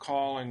of the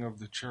calling of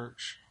the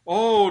church.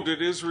 Oh,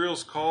 did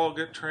Israel's call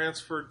get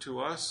transferred to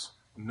us?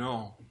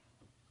 No.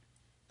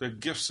 The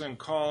gifts and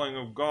calling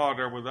of God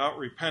are without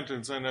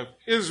repentance, and if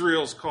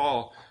Israel's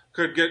call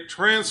could get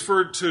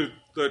transferred to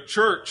the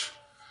church,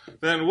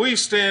 then we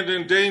stand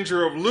in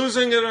danger of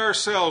losing it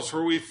ourselves,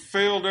 for we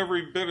failed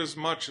every bit as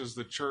much as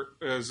the church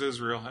as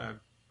Israel had.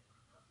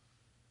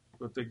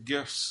 But the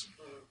gifts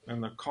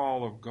and the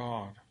call of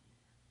God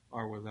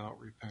are without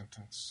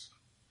repentance.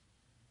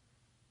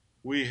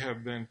 We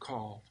have been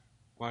called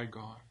by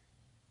God.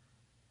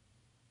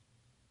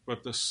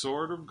 But the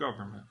sword of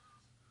government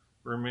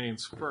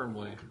remains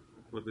firmly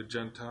with the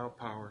Gentile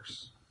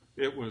powers.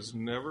 It was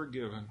never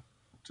given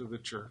to the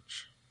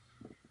church.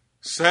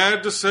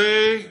 Sad to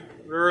say,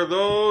 there are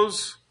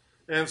those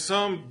and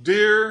some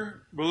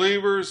dear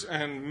believers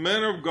and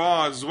men of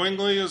God,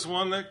 Zwingli is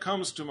one that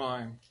comes to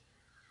mind,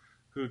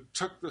 who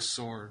took the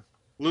sword.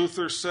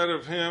 Luther said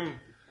of him,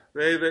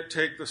 they that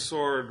take the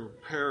sword will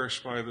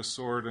perish by the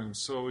sword, and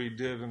so he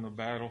did in the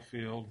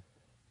battlefield.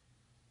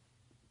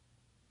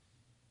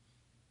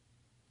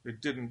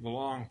 It didn't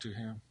belong to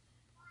him.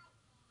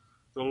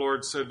 The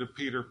Lord said to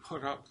Peter,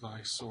 put up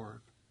thy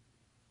sword.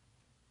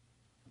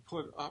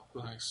 Put up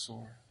thy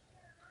sword.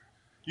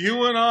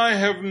 You and I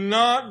have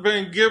not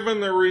been given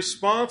the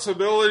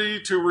responsibility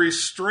to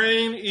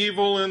restrain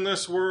evil in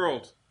this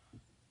world.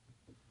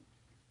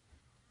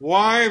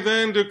 Why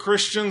then do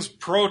Christians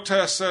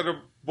protest at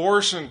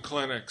abortion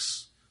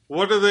clinics?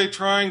 What are they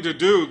trying to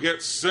do?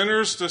 Get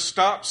sinners to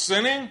stop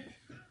sinning?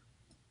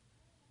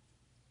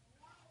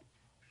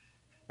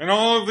 And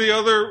all of the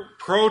other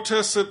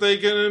protests that they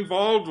get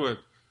involved with,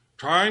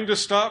 trying to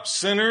stop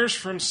sinners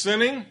from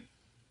sinning?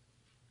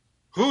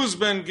 Who's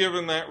been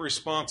given that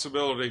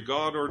responsibility?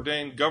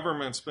 God-ordained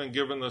government's been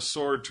given the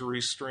sword to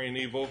restrain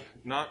evil,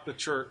 not the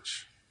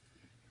church.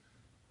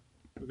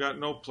 We've got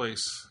no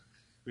place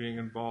being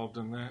involved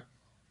in that.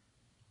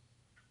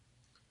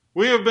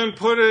 We have been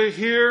put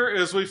here,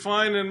 as we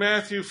find in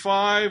Matthew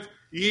 5,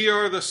 ye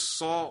are the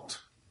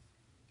salt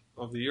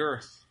of the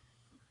earth.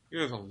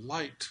 You're the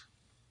light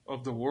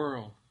of the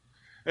world.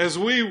 As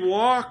we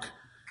walk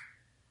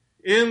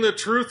in the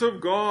truth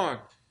of God,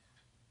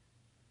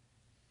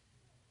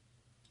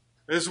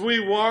 as we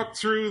walk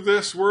through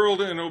this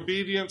world in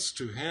obedience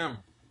to him,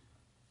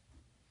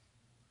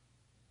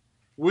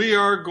 we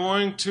are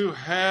going to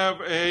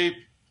have a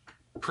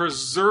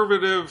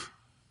preservative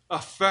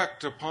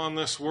effect upon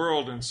this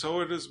world, and so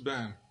it has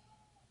been.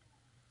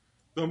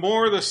 The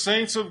more the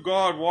saints of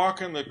God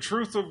walk in the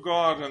truth of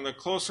God and the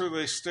closer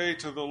they stay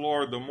to the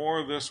Lord, the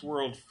more this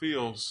world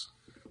feels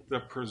the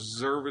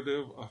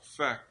preservative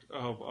effect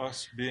of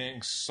us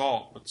being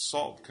salt. But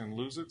salt can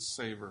lose its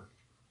savor.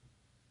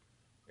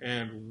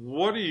 And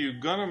what are you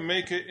going to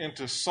make it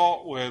into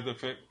salt with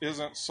if it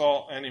isn't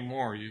salt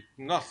anymore?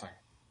 Nothing.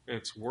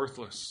 It's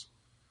worthless.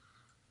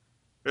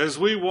 As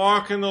we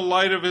walk in the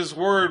light of his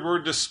word, we're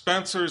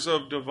dispensers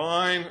of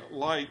divine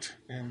light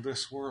in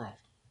this world.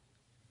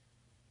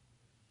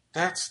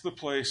 That's the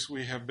place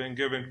we have been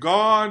given.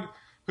 God,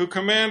 who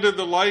commanded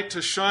the light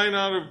to shine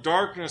out of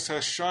darkness,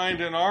 has shined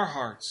in our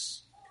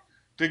hearts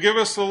to give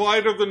us the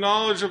light of the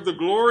knowledge of the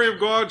glory of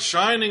God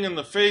shining in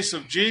the face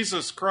of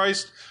Jesus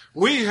Christ.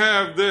 We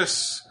have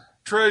this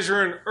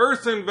treasure in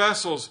earthen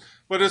vessels,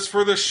 but it's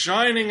for the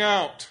shining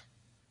out.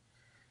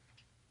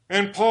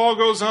 And Paul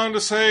goes on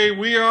to say,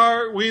 we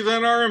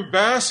then are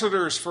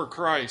ambassadors for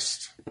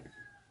Christ.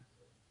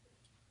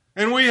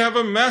 And we have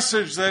a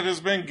message that has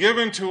been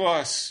given to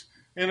us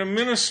in a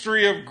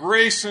ministry of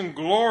grace and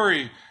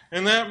glory.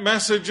 And that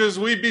message is,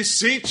 we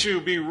beseech you,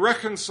 be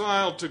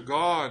reconciled to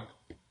God.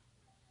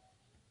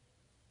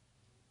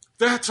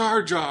 That's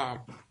our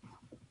job.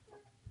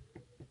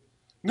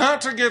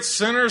 Not to get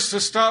sinners to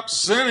stop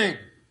sinning,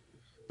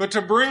 but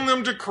to bring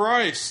them to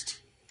Christ.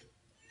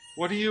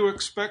 What do you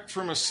expect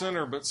from a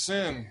sinner but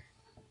sin?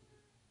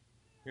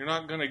 You're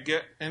not going to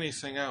get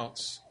anything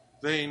else.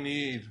 They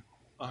need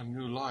a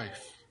new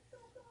life.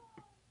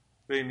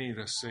 They need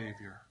a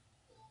Savior.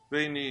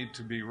 They need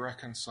to be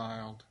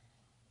reconciled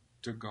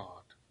to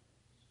God.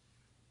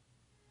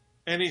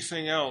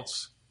 Anything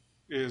else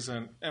is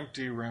an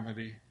empty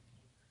remedy.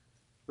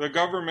 The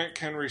government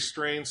can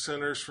restrain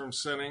sinners from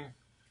sinning,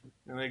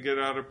 and they get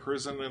out of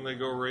prison and they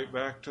go right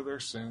back to their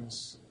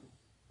sins.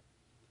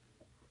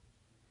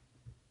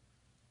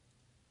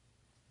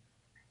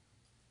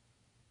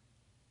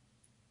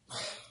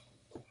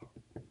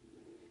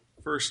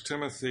 First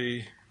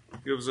Timothy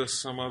gives us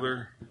some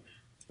other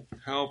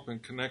help in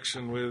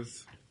connection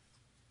with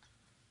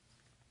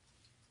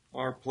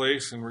our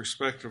place in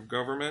respect of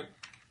government.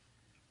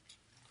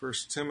 1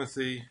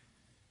 Timothy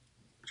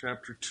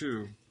chapter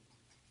 2.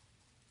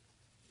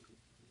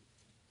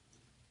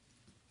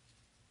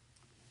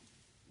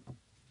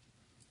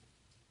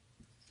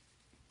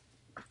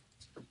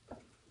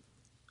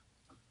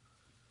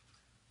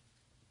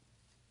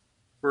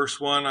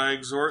 Verse 1, I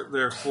exhort,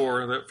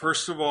 therefore, that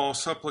first of all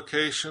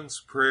supplications,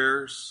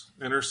 prayers,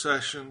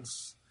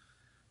 intercessions,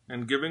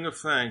 and giving of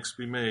thanks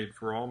be made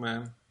for all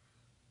men,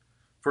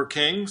 for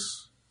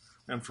kings,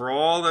 and for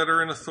all that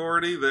are in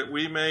authority, that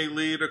we may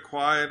lead a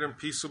quiet and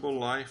peaceable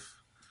life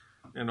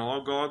in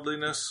all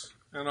godliness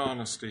and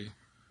honesty.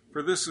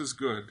 For this is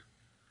good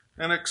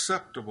and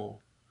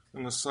acceptable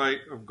in the sight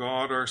of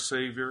God our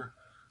Savior,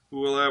 who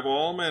will have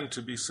all men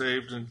to be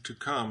saved and to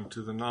come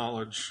to the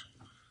knowledge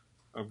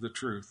of the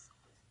truth.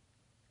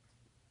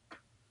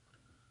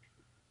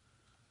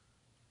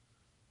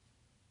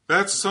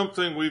 That's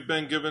something we've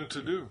been given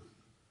to do,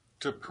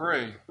 to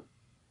pray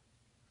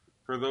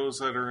for those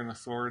that are in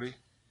authority.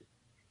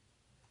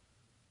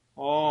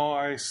 Oh,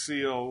 I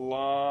see a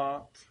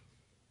lot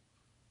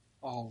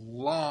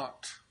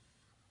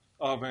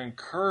of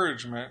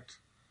encouragement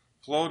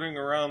floating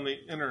around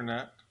the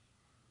internet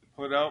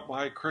put out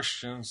by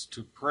Christians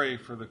to pray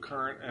for the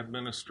current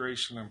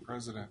administration and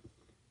president.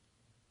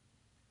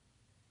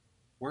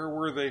 Where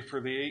were they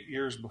for the 8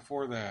 years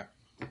before that?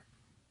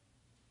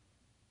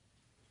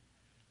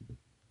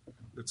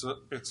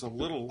 It's a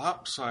little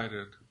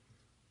lopsided.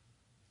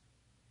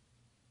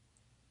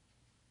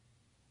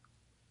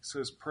 It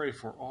says pray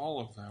for all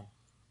of them.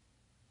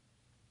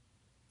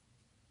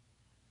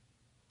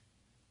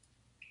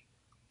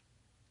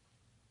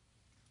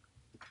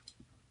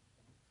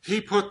 He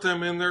put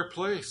them in their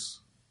place.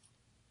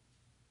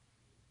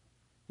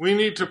 We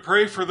need to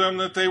pray for them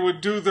that they would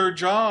do their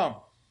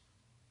job.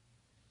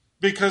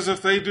 Because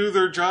if they do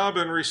their job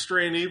and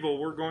restrain evil,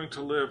 we're going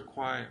to live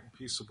quiet and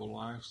peaceable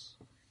lives.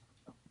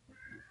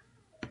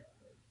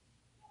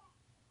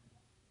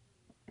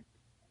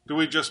 Do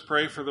we just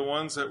pray for the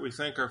ones that we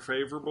think are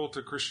favorable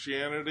to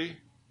Christianity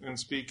and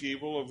speak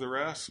evil of the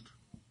rest?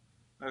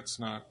 That's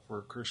not for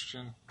a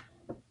Christian.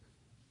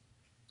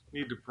 We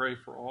need to pray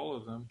for all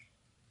of them.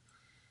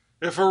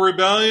 If a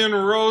rebellion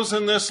arose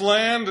in this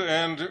land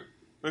and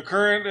the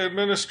current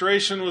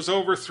administration was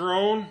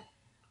overthrown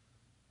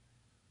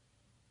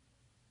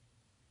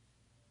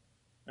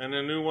and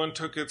a new one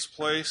took its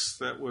place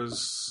that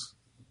was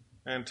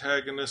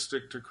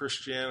antagonistic to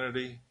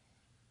Christianity,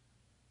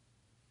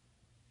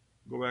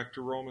 go back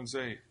to Romans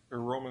 8 or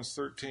Romans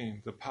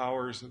 13. The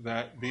powers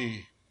that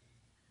be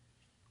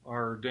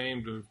are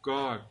ordained of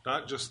God,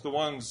 not just the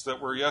ones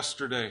that were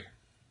yesterday.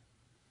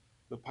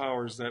 The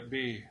powers that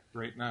be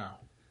right now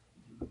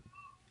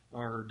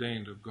are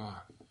ordained of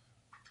God.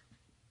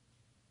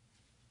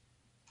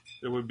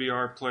 It would be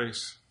our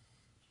place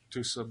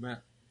to submit.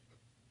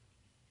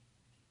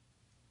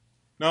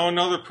 Now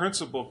another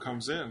principle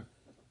comes in.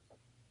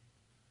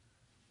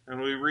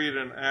 And we read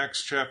in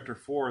Acts chapter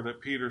 4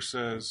 that Peter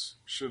says,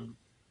 should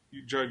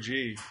you judge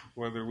ye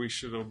whether we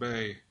should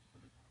obey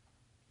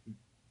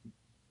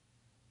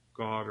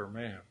God or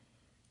man.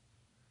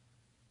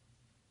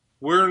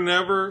 We're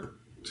never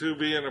to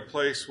be in a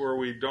place where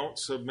we don't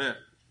submit.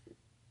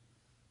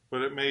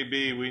 But it may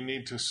be we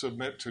need to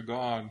submit to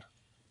God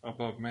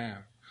above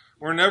man.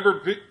 We're never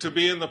to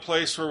be in the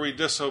place where we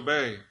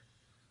disobey.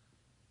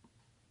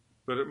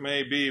 But it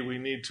may be we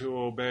need to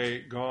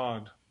obey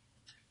God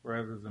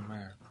rather than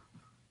man.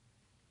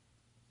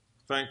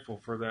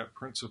 Thankful for that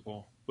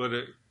principle, but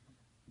it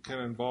can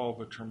involve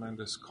a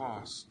tremendous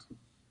cost.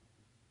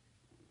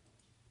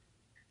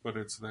 But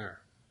it's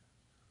there.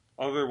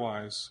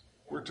 Otherwise,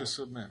 we're to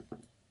submit.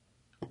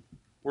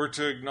 We're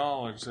to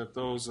acknowledge that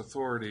those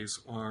authorities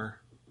are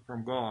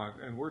from God,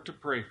 and we're to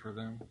pray for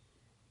them.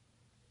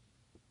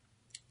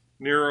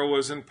 Nero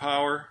was in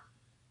power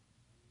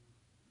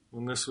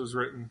when this was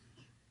written.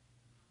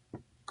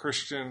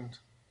 Christian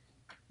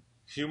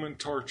human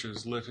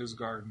torches lit his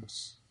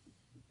gardens.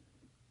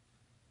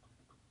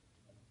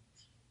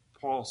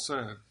 Paul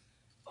said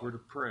we're to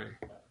pray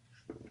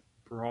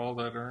for all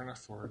that are in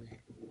authority,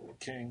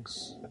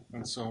 kings,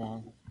 and so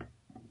on.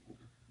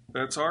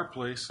 That's our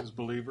place as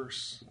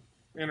believers.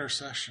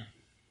 intercession.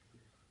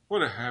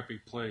 What a happy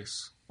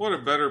place. What a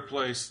better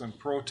place than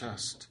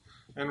protest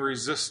and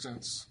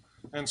resistance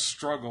and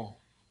struggle.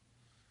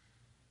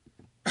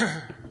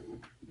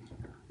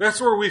 That's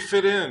where we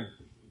fit in.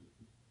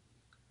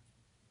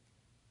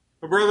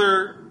 A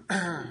brother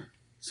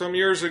some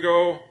years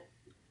ago,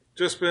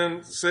 just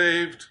been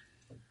saved,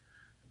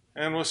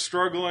 and was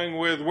struggling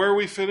with where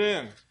we fit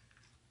in.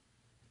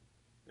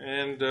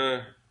 And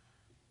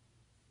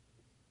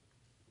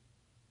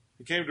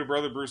he came to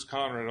Brother Bruce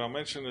Conrad. I'll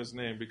mention his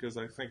name because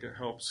I think it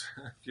helps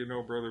if you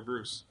know Brother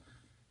Bruce.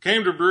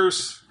 Came to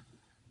Bruce,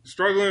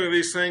 struggling with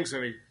these things,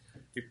 and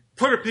he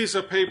put a piece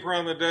of paper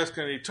on the desk,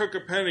 and he took a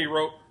pen, he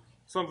wrote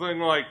something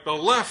like the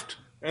left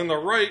and the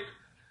right,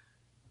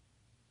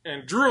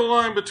 and drew a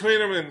line between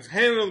them and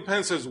handed him the pen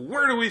and says,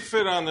 "Where do we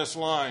fit on this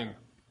line?"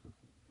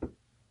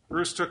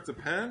 Bruce took the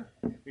pen,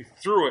 he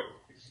threw it.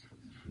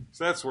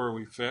 So that's where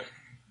we fit.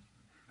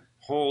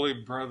 Holy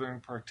brethren,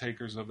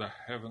 partakers of the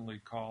heavenly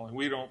calling.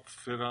 We don't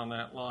fit on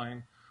that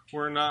line.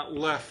 We're not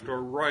left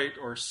or right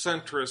or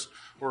centrist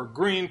or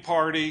Green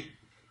Party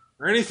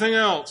or anything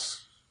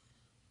else.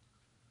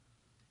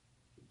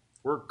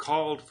 We're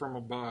called from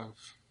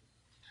above,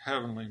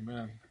 heavenly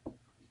men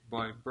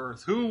by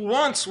birth, who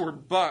once were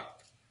but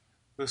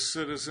the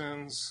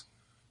citizens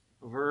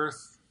of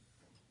earth.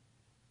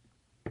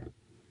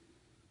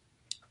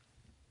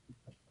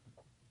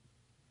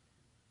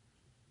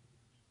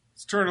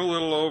 Let's turn a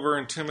little over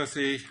in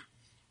Timothy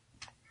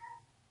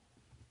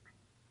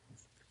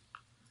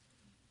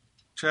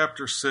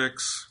chapter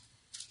 6.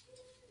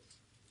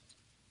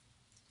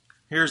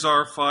 Here's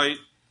our fight.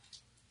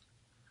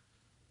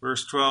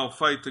 Verse 12,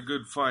 fight the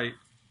good fight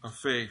of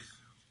faith.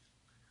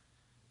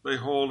 Lay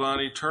hold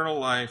on eternal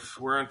life,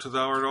 whereunto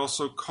thou art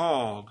also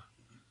called,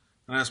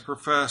 and hast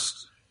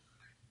professed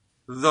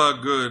the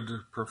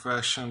good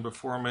profession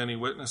before many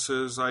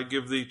witnesses. I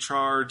give thee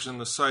charge in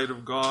the sight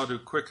of God, who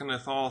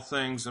quickeneth all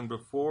things, and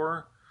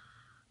before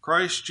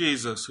Christ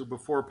Jesus, who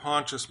before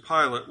Pontius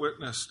Pilate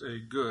witnessed a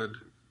good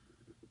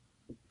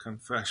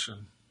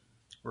confession,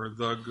 or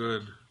the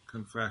good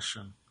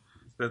confession,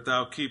 that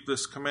thou keep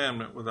this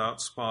commandment without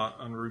spot,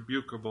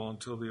 unrebukable,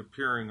 until the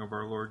appearing of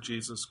our Lord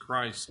Jesus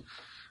Christ.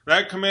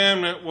 That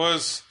commandment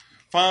was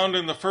found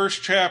in the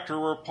first chapter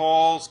where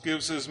Paul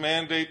gives his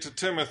mandate to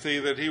Timothy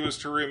that he was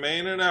to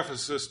remain in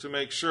Ephesus to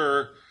make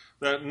sure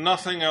that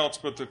nothing else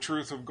but the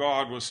truth of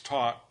God was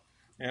taught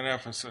in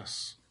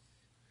Ephesus.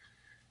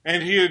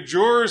 And he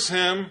adjures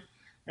him,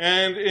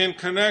 and in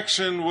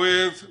connection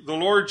with the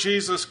Lord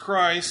Jesus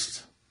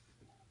Christ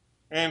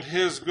and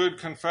his good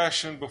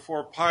confession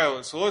before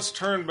Pilate. So let's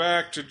turn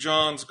back to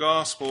John's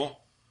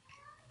Gospel,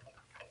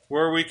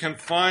 where we can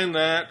find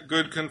that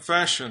good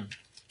confession.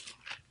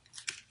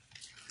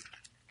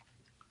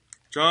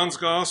 John's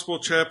Gospel,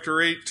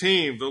 chapter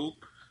 18. The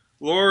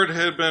Lord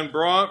had been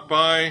brought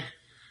by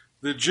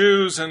the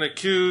Jews and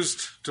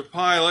accused to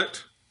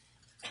Pilate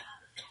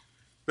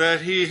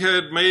that he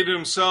had made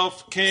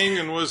himself king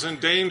and was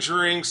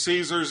endangering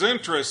Caesar's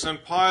interests.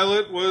 And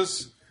Pilate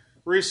was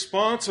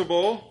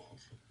responsible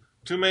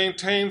to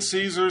maintain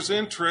Caesar's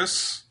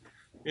interests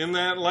in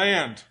that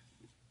land.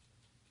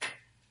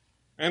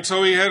 And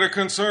so he had a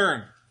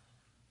concern.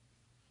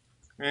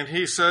 And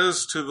he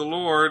says to the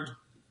Lord,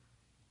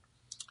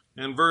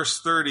 in verse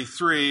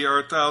 33,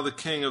 art thou the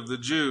king of the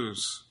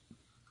Jews?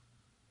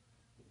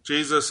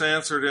 Jesus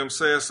answered him,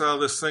 sayest thou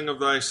this thing of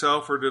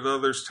thyself, or did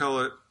others tell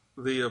it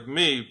thee of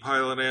me?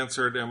 Pilate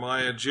answered, am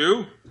I a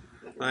Jew?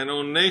 Thine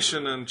own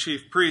nation and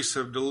chief priests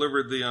have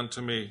delivered thee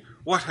unto me.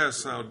 What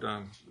hast thou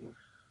done?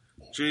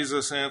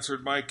 Jesus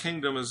answered, my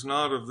kingdom is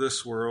not of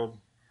this world.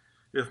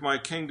 If my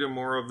kingdom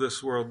were of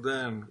this world,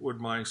 then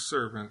would my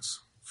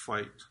servants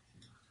fight,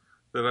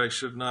 that I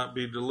should not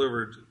be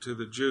delivered to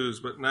the Jews.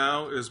 But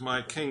now is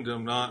my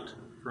kingdom not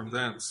from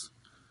thence.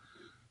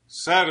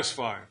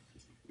 Satisfied.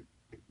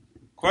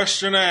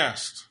 Question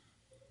asked.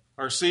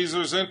 Are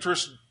Caesar's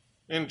interests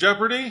in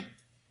jeopardy?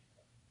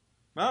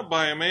 Not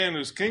by a man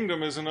whose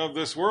kingdom isn't of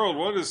this world.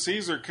 What does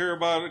Caesar care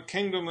about a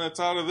kingdom that's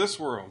out of this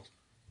world?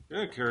 He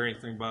doesn't care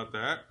anything about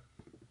that.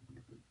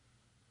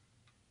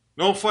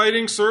 No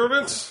fighting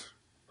servants?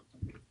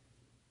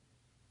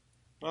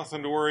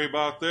 Nothing to worry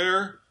about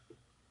there.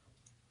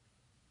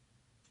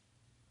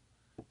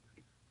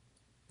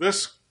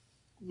 This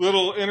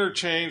little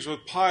interchange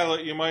with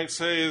Pilate, you might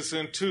say, is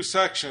in two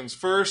sections.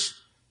 First,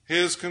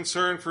 his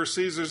concern for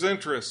Caesar's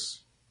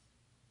interests.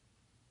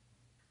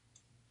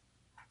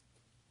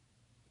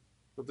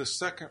 But the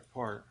second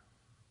part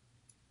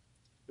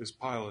is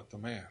Pilate the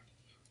man.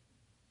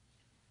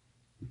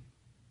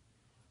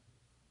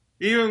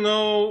 Even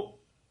though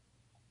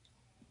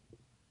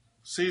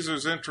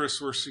Caesar's interests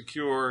were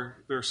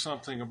secure, there's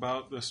something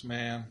about this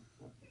man.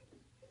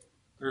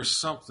 There's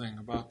something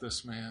about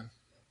this man.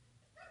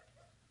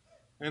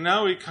 And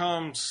now he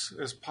comes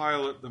as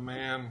Pilate the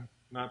man,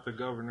 not the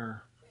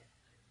governor.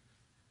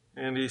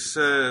 And he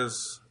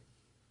says,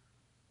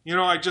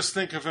 I just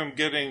think of him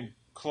getting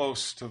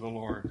close to the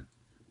Lord.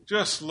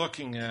 Just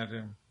looking at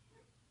him.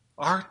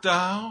 Art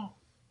thou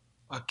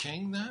a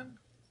king then?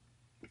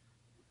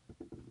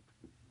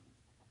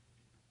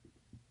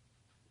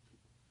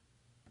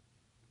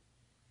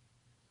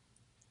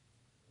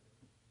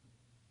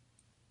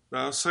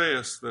 Thou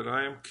sayest that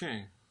I am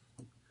king.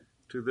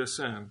 To this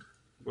end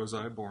was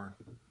I born.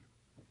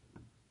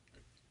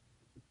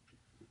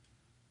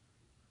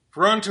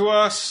 For unto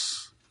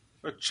us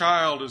a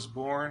child is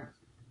born,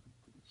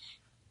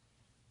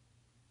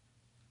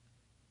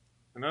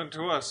 and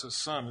unto us a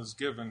son is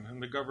given,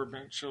 and the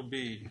government shall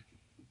be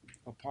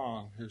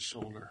upon his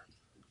shoulder.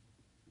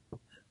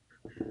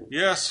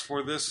 Yes,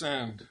 for this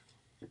end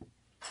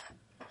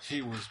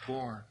he was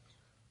born,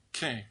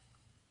 king,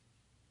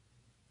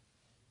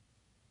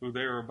 who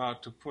they are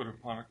about to put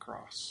upon a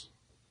cross.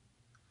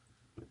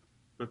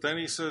 But then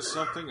he says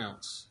something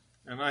else,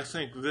 and I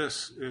think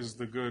this is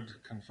the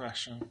good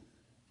confession.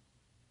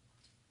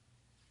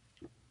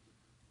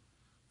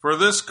 For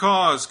this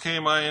cause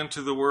came I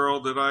into the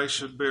world, that I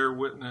should bear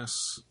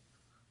witness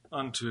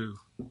unto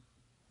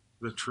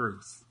the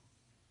truth.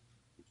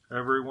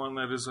 Everyone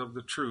that is of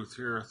the truth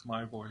heareth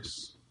my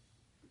voice.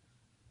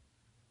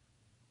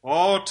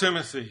 Oh,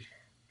 Timothy,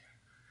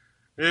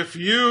 if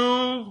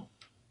you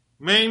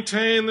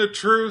maintain the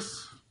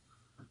truth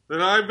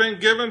that I've been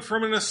given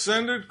from an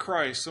ascended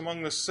Christ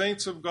among the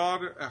saints of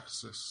God at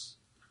Ephesus,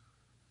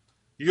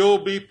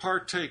 you'll be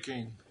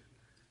partaking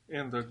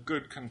in the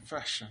good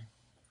confession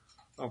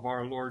of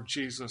our Lord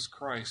Jesus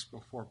Christ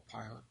before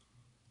Pilate.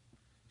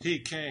 He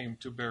came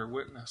to bear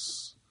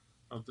witness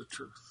of the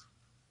truth.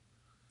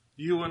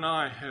 You and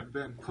I have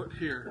been put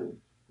here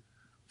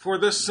for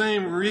the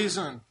same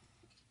reason.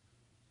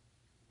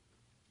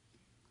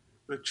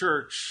 The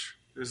church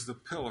is the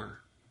pillar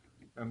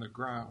and the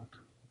ground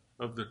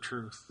of the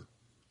truth.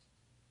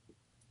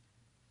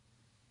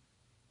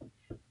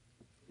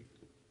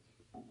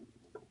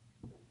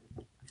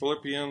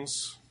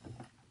 Philippians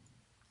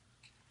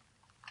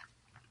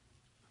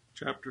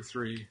chapter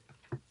 3.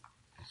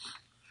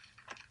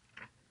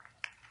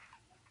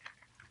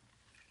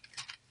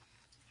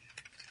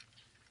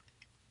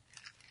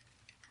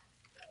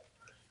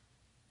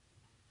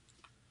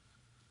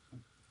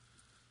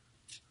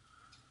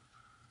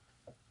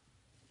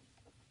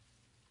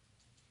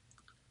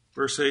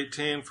 Verse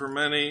 18, for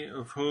many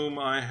of whom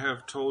I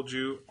have told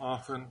you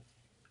often,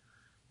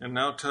 and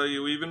now tell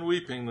you even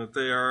weeping, that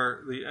they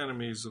are the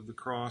enemies of the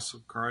cross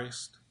of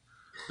Christ,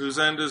 whose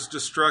end is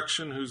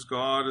destruction, whose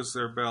God is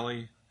their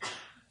belly,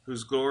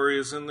 whose glory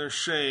is in their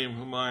shame,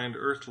 who mind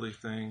earthly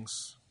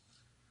things.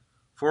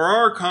 For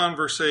our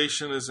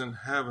conversation is in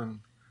heaven,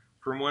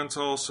 from whence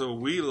also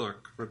we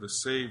look for the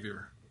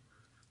Savior,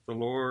 the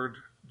Lord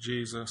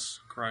Jesus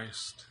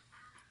Christ.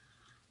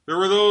 There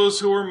were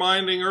those who were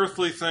minding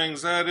earthly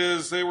things. That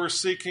is, they were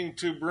seeking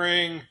to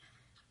bring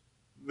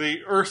the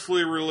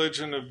earthly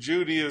religion of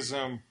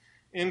Judaism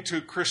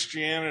into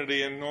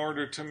Christianity in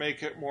order to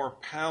make it more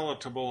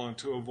palatable and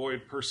to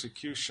avoid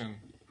persecution,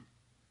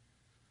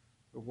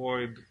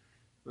 avoid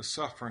the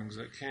sufferings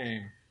that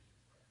came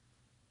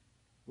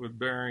with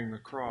bearing the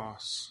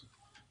cross.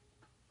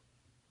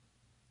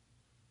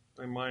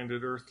 They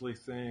minded earthly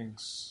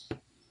things.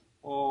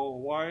 Oh,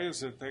 why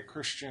is it that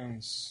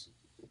Christians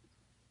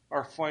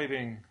are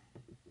fighting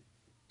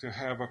to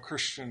have a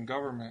Christian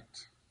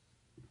government,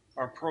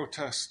 are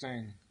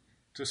protesting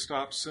to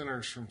stop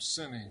sinners from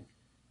sinning?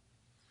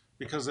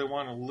 Because they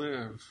want to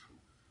live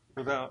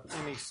without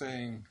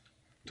anything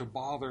to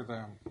bother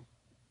them.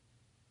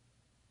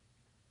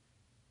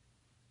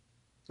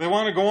 They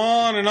want to go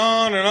on and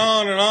on and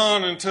on and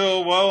on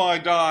until, well, I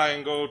die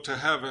and go to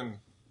heaven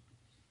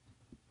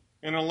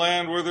in a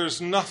land where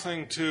there's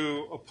nothing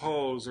to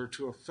oppose or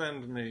to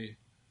offend me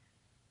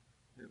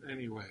in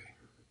any way.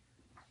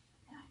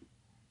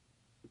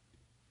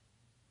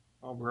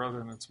 Oh,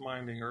 brethren, it's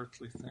minding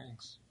earthly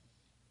things.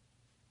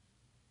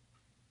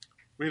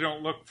 We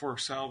don't look for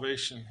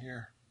salvation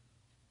here.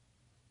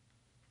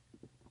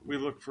 We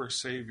look for a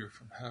Savior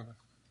from heaven.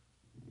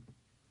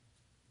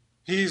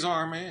 He's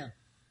our man.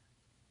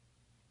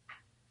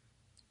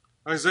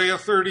 Isaiah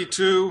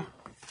 32.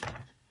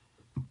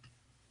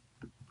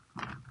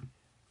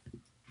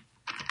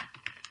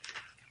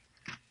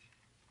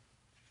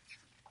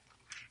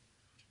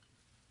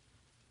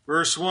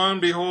 Verse 1,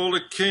 behold,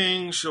 a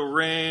king shall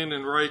reign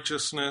in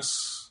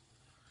righteousness,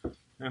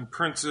 and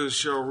princes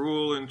shall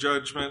rule in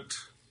judgment.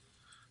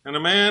 And a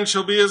man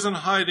shall be as an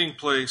hiding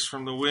place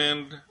from the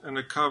wind, and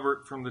a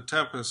covert from the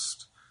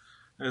tempest,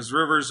 as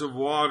rivers of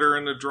water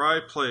in a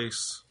dry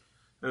place,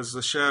 as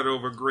the shadow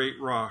of a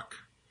great rock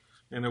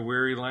in a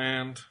weary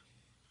land.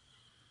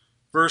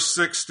 Verse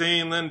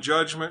 16, then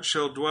judgment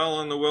shall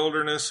dwell in the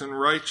wilderness, and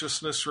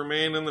righteousness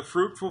remain in the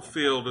fruitful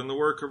field, and the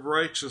work of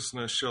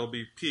righteousness shall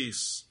be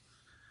peace,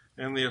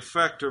 and the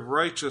effect of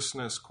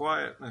righteousness,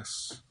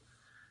 quietness,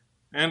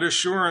 and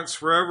assurance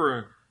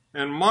forever.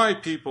 And my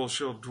people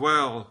shall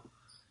dwell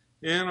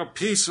in a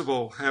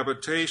peaceable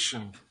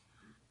habitation,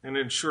 and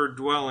in sure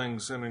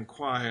dwellings, and in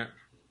quiet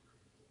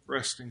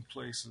resting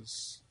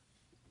places.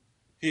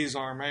 He's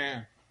our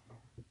man.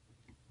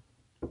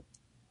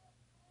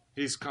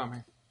 He's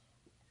coming.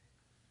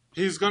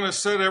 He's going to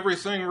set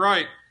everything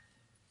right.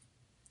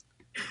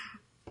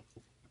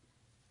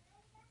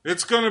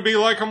 It's going to be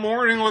like a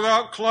morning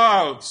without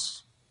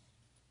clouds.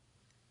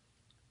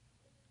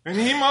 And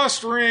he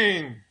must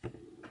reign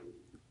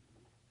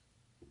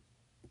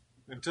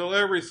until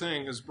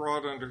everything is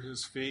brought under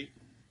his feet,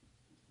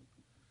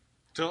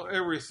 till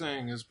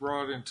everything is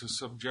brought into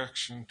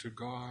subjection to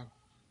God.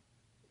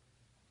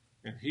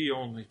 And he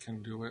only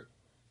can do it.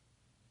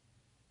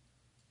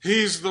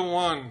 He's the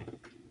one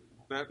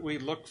that we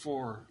look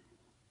for.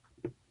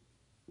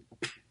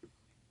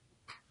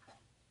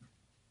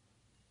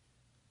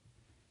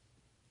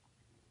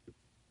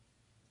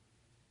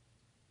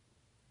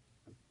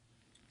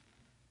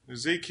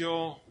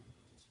 Ezekiel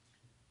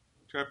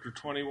chapter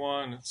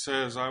 21, it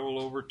says, I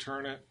will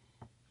overturn it,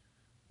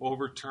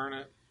 overturn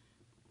it,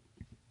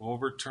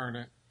 overturn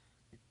it.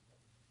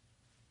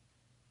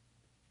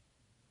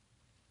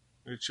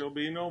 It shall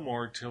be no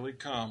more till he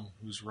come,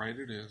 whose right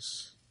it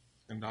is,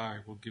 and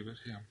I will give it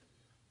him.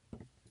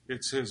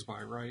 It's his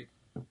by right.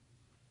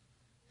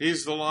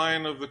 He's the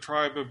Lion of the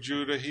tribe of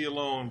Judah. He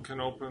alone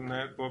can open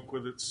that book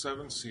with its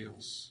 7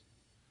 seals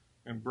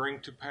and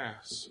bring to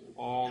pass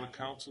all the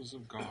counsels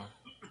of God.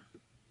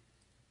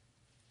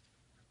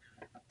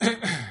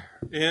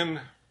 In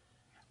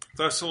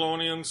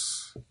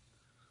Thessalonians,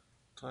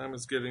 time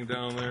is getting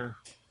down there.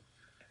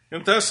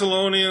 In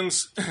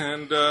Thessalonians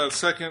and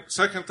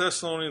Second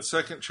Thessalonians,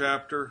 2nd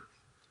chapter,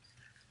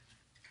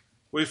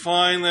 we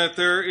find that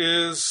there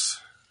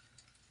is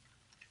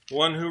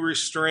one who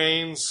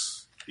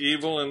restrains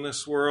evil in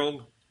this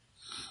world,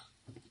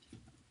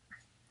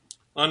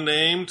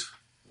 unnamed,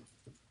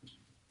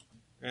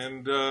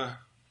 and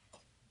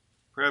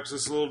perhaps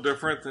it's a little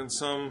different than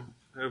some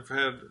have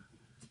had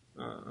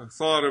a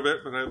thought of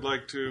it, but I'd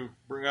like to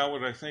bring out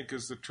what I think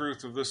is the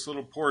truth of this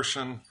little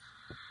portion.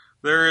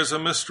 There is a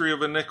mystery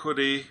of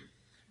iniquity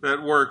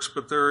that works,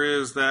 but there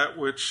is that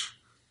which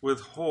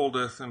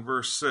withholdeth, in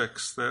verse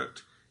 6,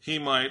 that he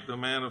might, the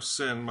man of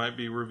sin, might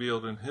be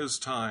revealed in his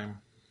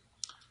time.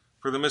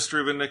 For the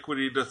mystery of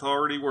iniquity doth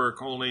already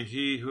work, only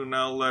he who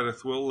now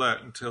letteth will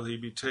let until he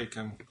be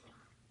taken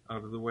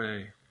out of the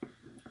way.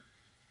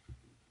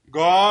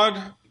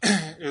 God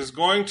is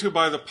going to,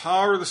 by the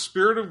power of the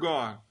Spirit of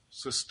God,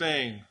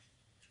 sustain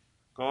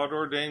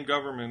God-ordained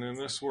government in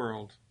this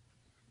world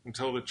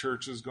until the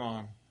church is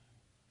gone.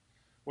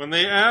 When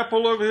the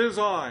apple of his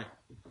eye,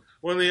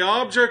 when the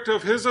object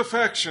of his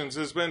affections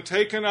has been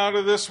taken out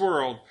of this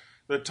world,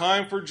 the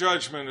time for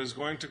judgment is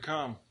going to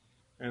come,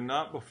 and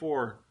not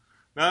before.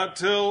 Not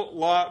till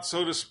Lot,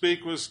 so to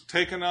speak, was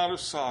taken out of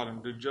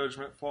Sodom did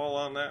judgment fall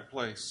on that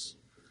place.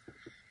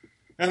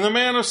 And the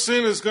man of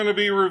sin is going to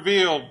be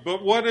revealed.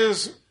 But what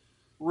is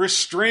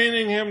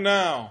restraining him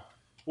now?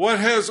 What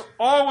has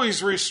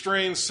always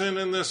restrained sin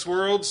in this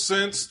world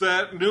since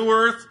that new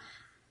earth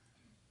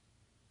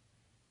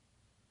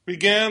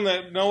began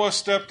that Noah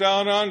stepped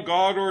out on?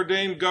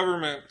 God-ordained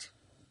government,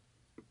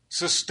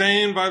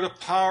 sustained by the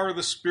power of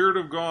the Spirit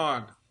of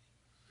God.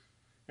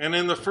 And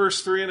in the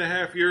first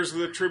 3.5 years of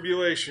the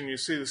tribulation, you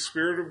see the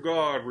Spirit of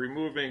God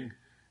removing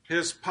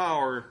his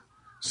power,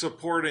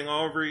 supporting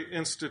every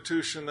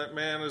institution that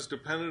man is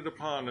dependent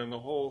upon, and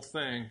the whole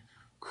thing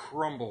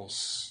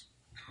crumbles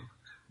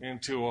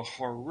into a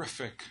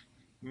horrific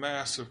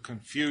mass of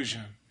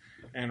confusion.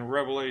 In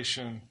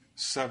Revelation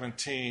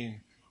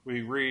 17,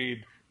 we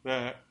read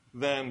that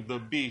then the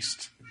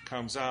beast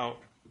comes out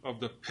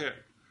of the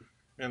pit.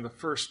 And the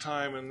first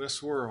time in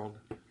this world,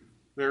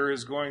 there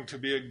is going to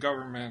be a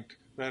government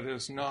that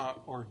is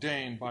not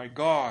ordained by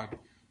God.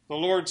 The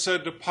Lord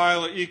said to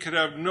Pilate, "You could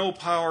have no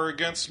power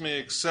against me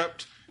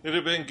except it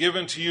had been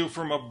given to you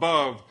from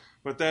above."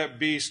 But that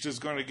beast is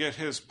going to get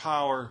his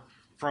power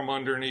from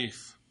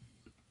underneath.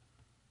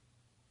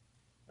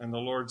 And the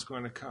Lord's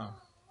going to come.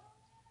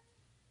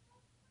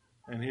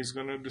 And he's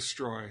going to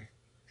destroy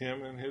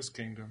him and his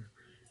kingdom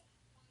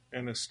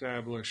and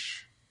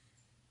establish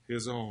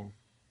his own.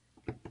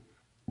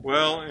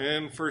 Well,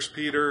 in 1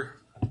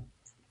 Peter,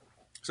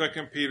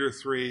 2 Peter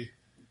 3,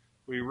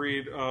 we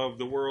read of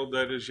the world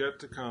that is yet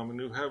to come, a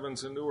new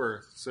heavens and new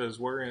earth. It says,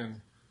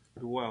 wherein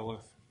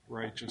dwelleth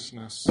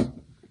righteousness.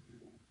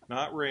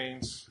 Not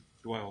reigns,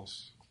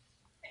 dwells.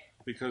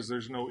 Because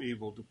there's no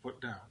evil to put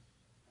down.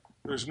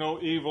 There's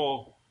no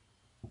evil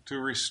to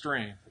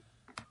restrain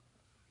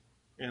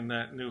in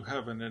that new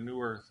heaven and new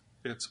earth.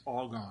 It's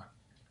all gone.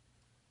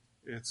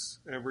 It's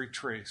every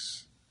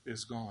trace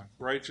is gone.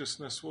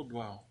 Righteousness will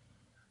dwell,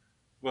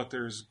 but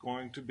there's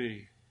going to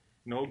be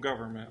no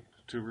government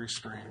to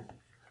restrain.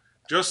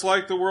 Just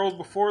like the world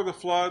before the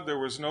flood, there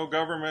was no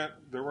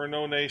government, there were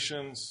no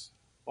nations,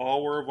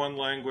 all were of one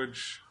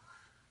language.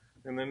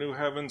 In the new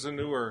heavens and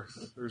new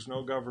earth, there's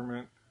no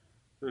government,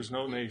 there's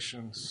no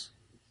nations,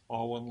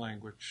 all one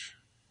language.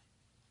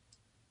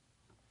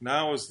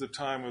 Now is the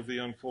time of the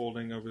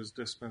unfolding of his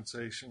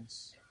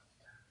dispensations.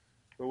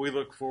 But we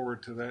look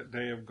forward to that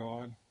day of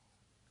God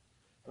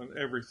when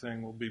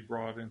everything will be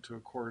brought into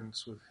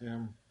accordance with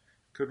him.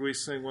 Could we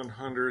sing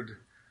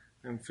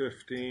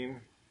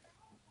 115?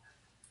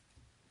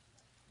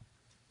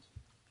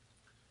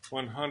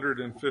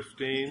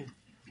 115.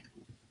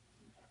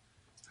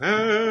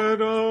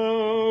 Head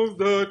of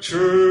the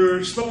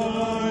church,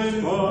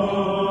 thy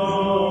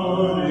body,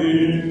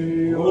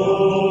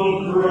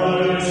 O Christ.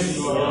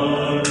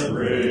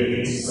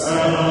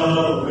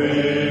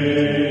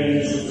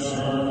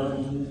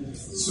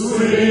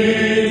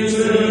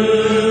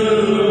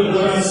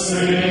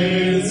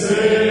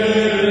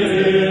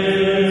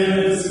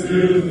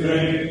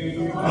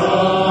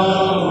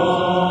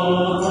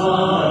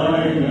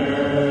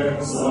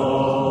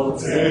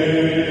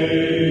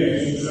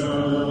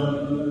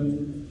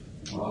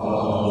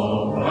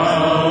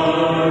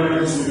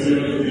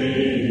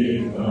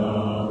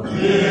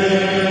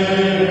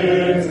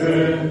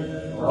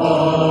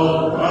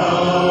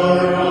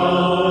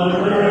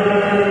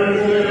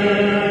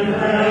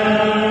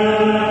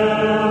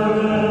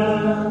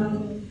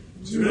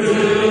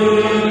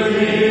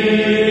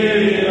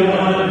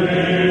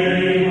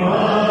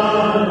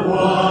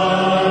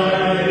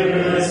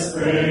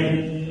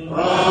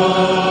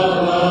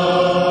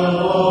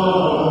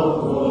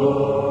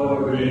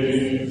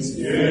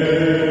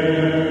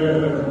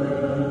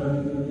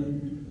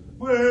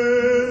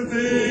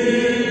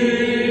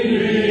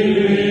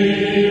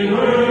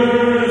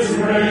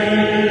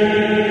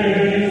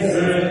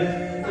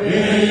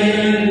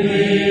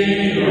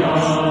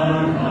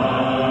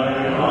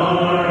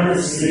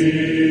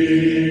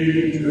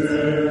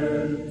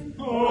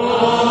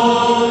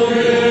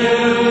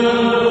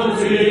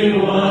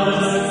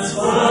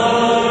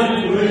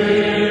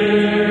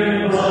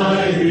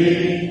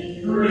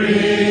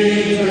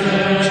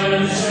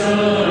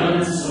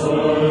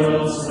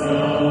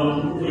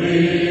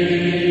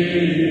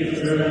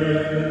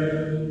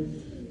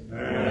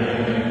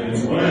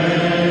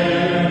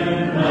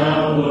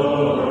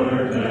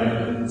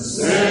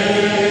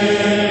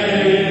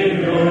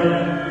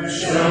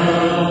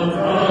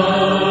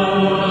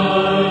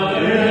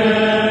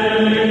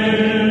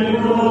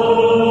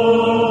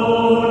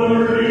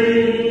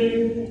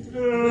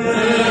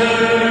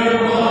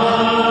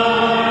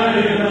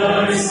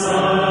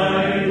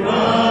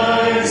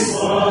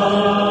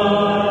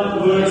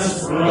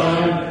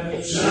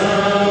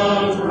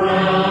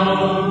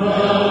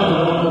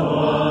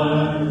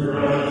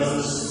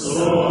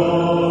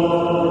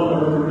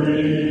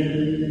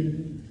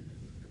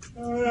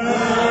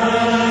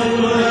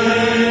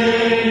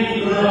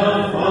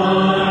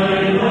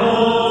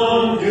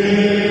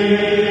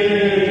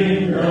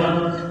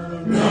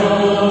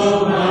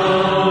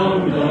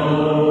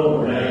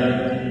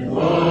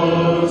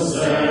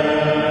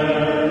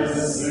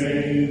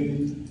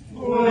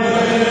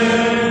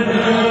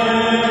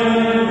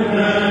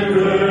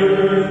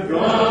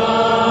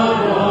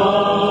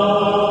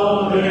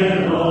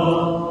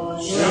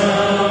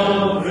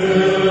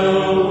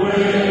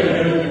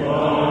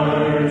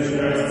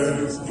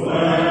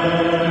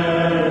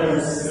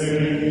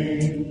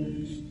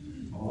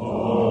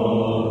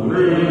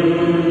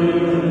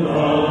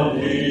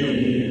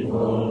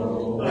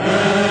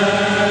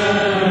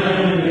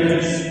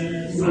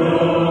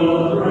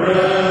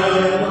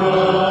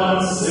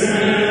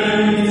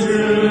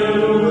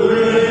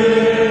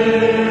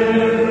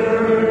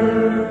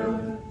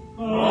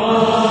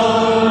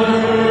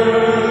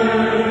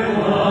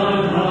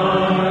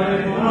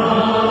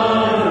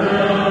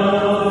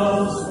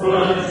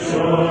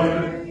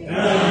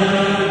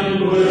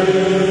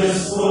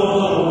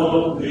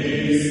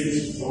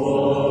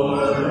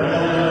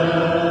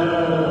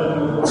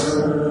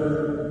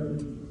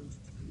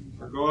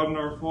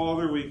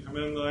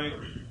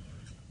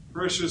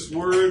 Precious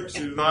word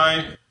to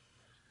thy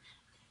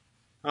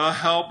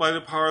help by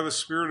the power of the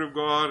Spirit of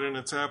God and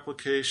its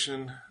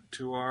application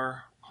to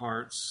our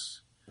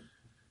hearts.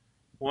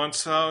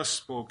 Once thou hast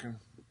spoken,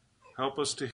 help us to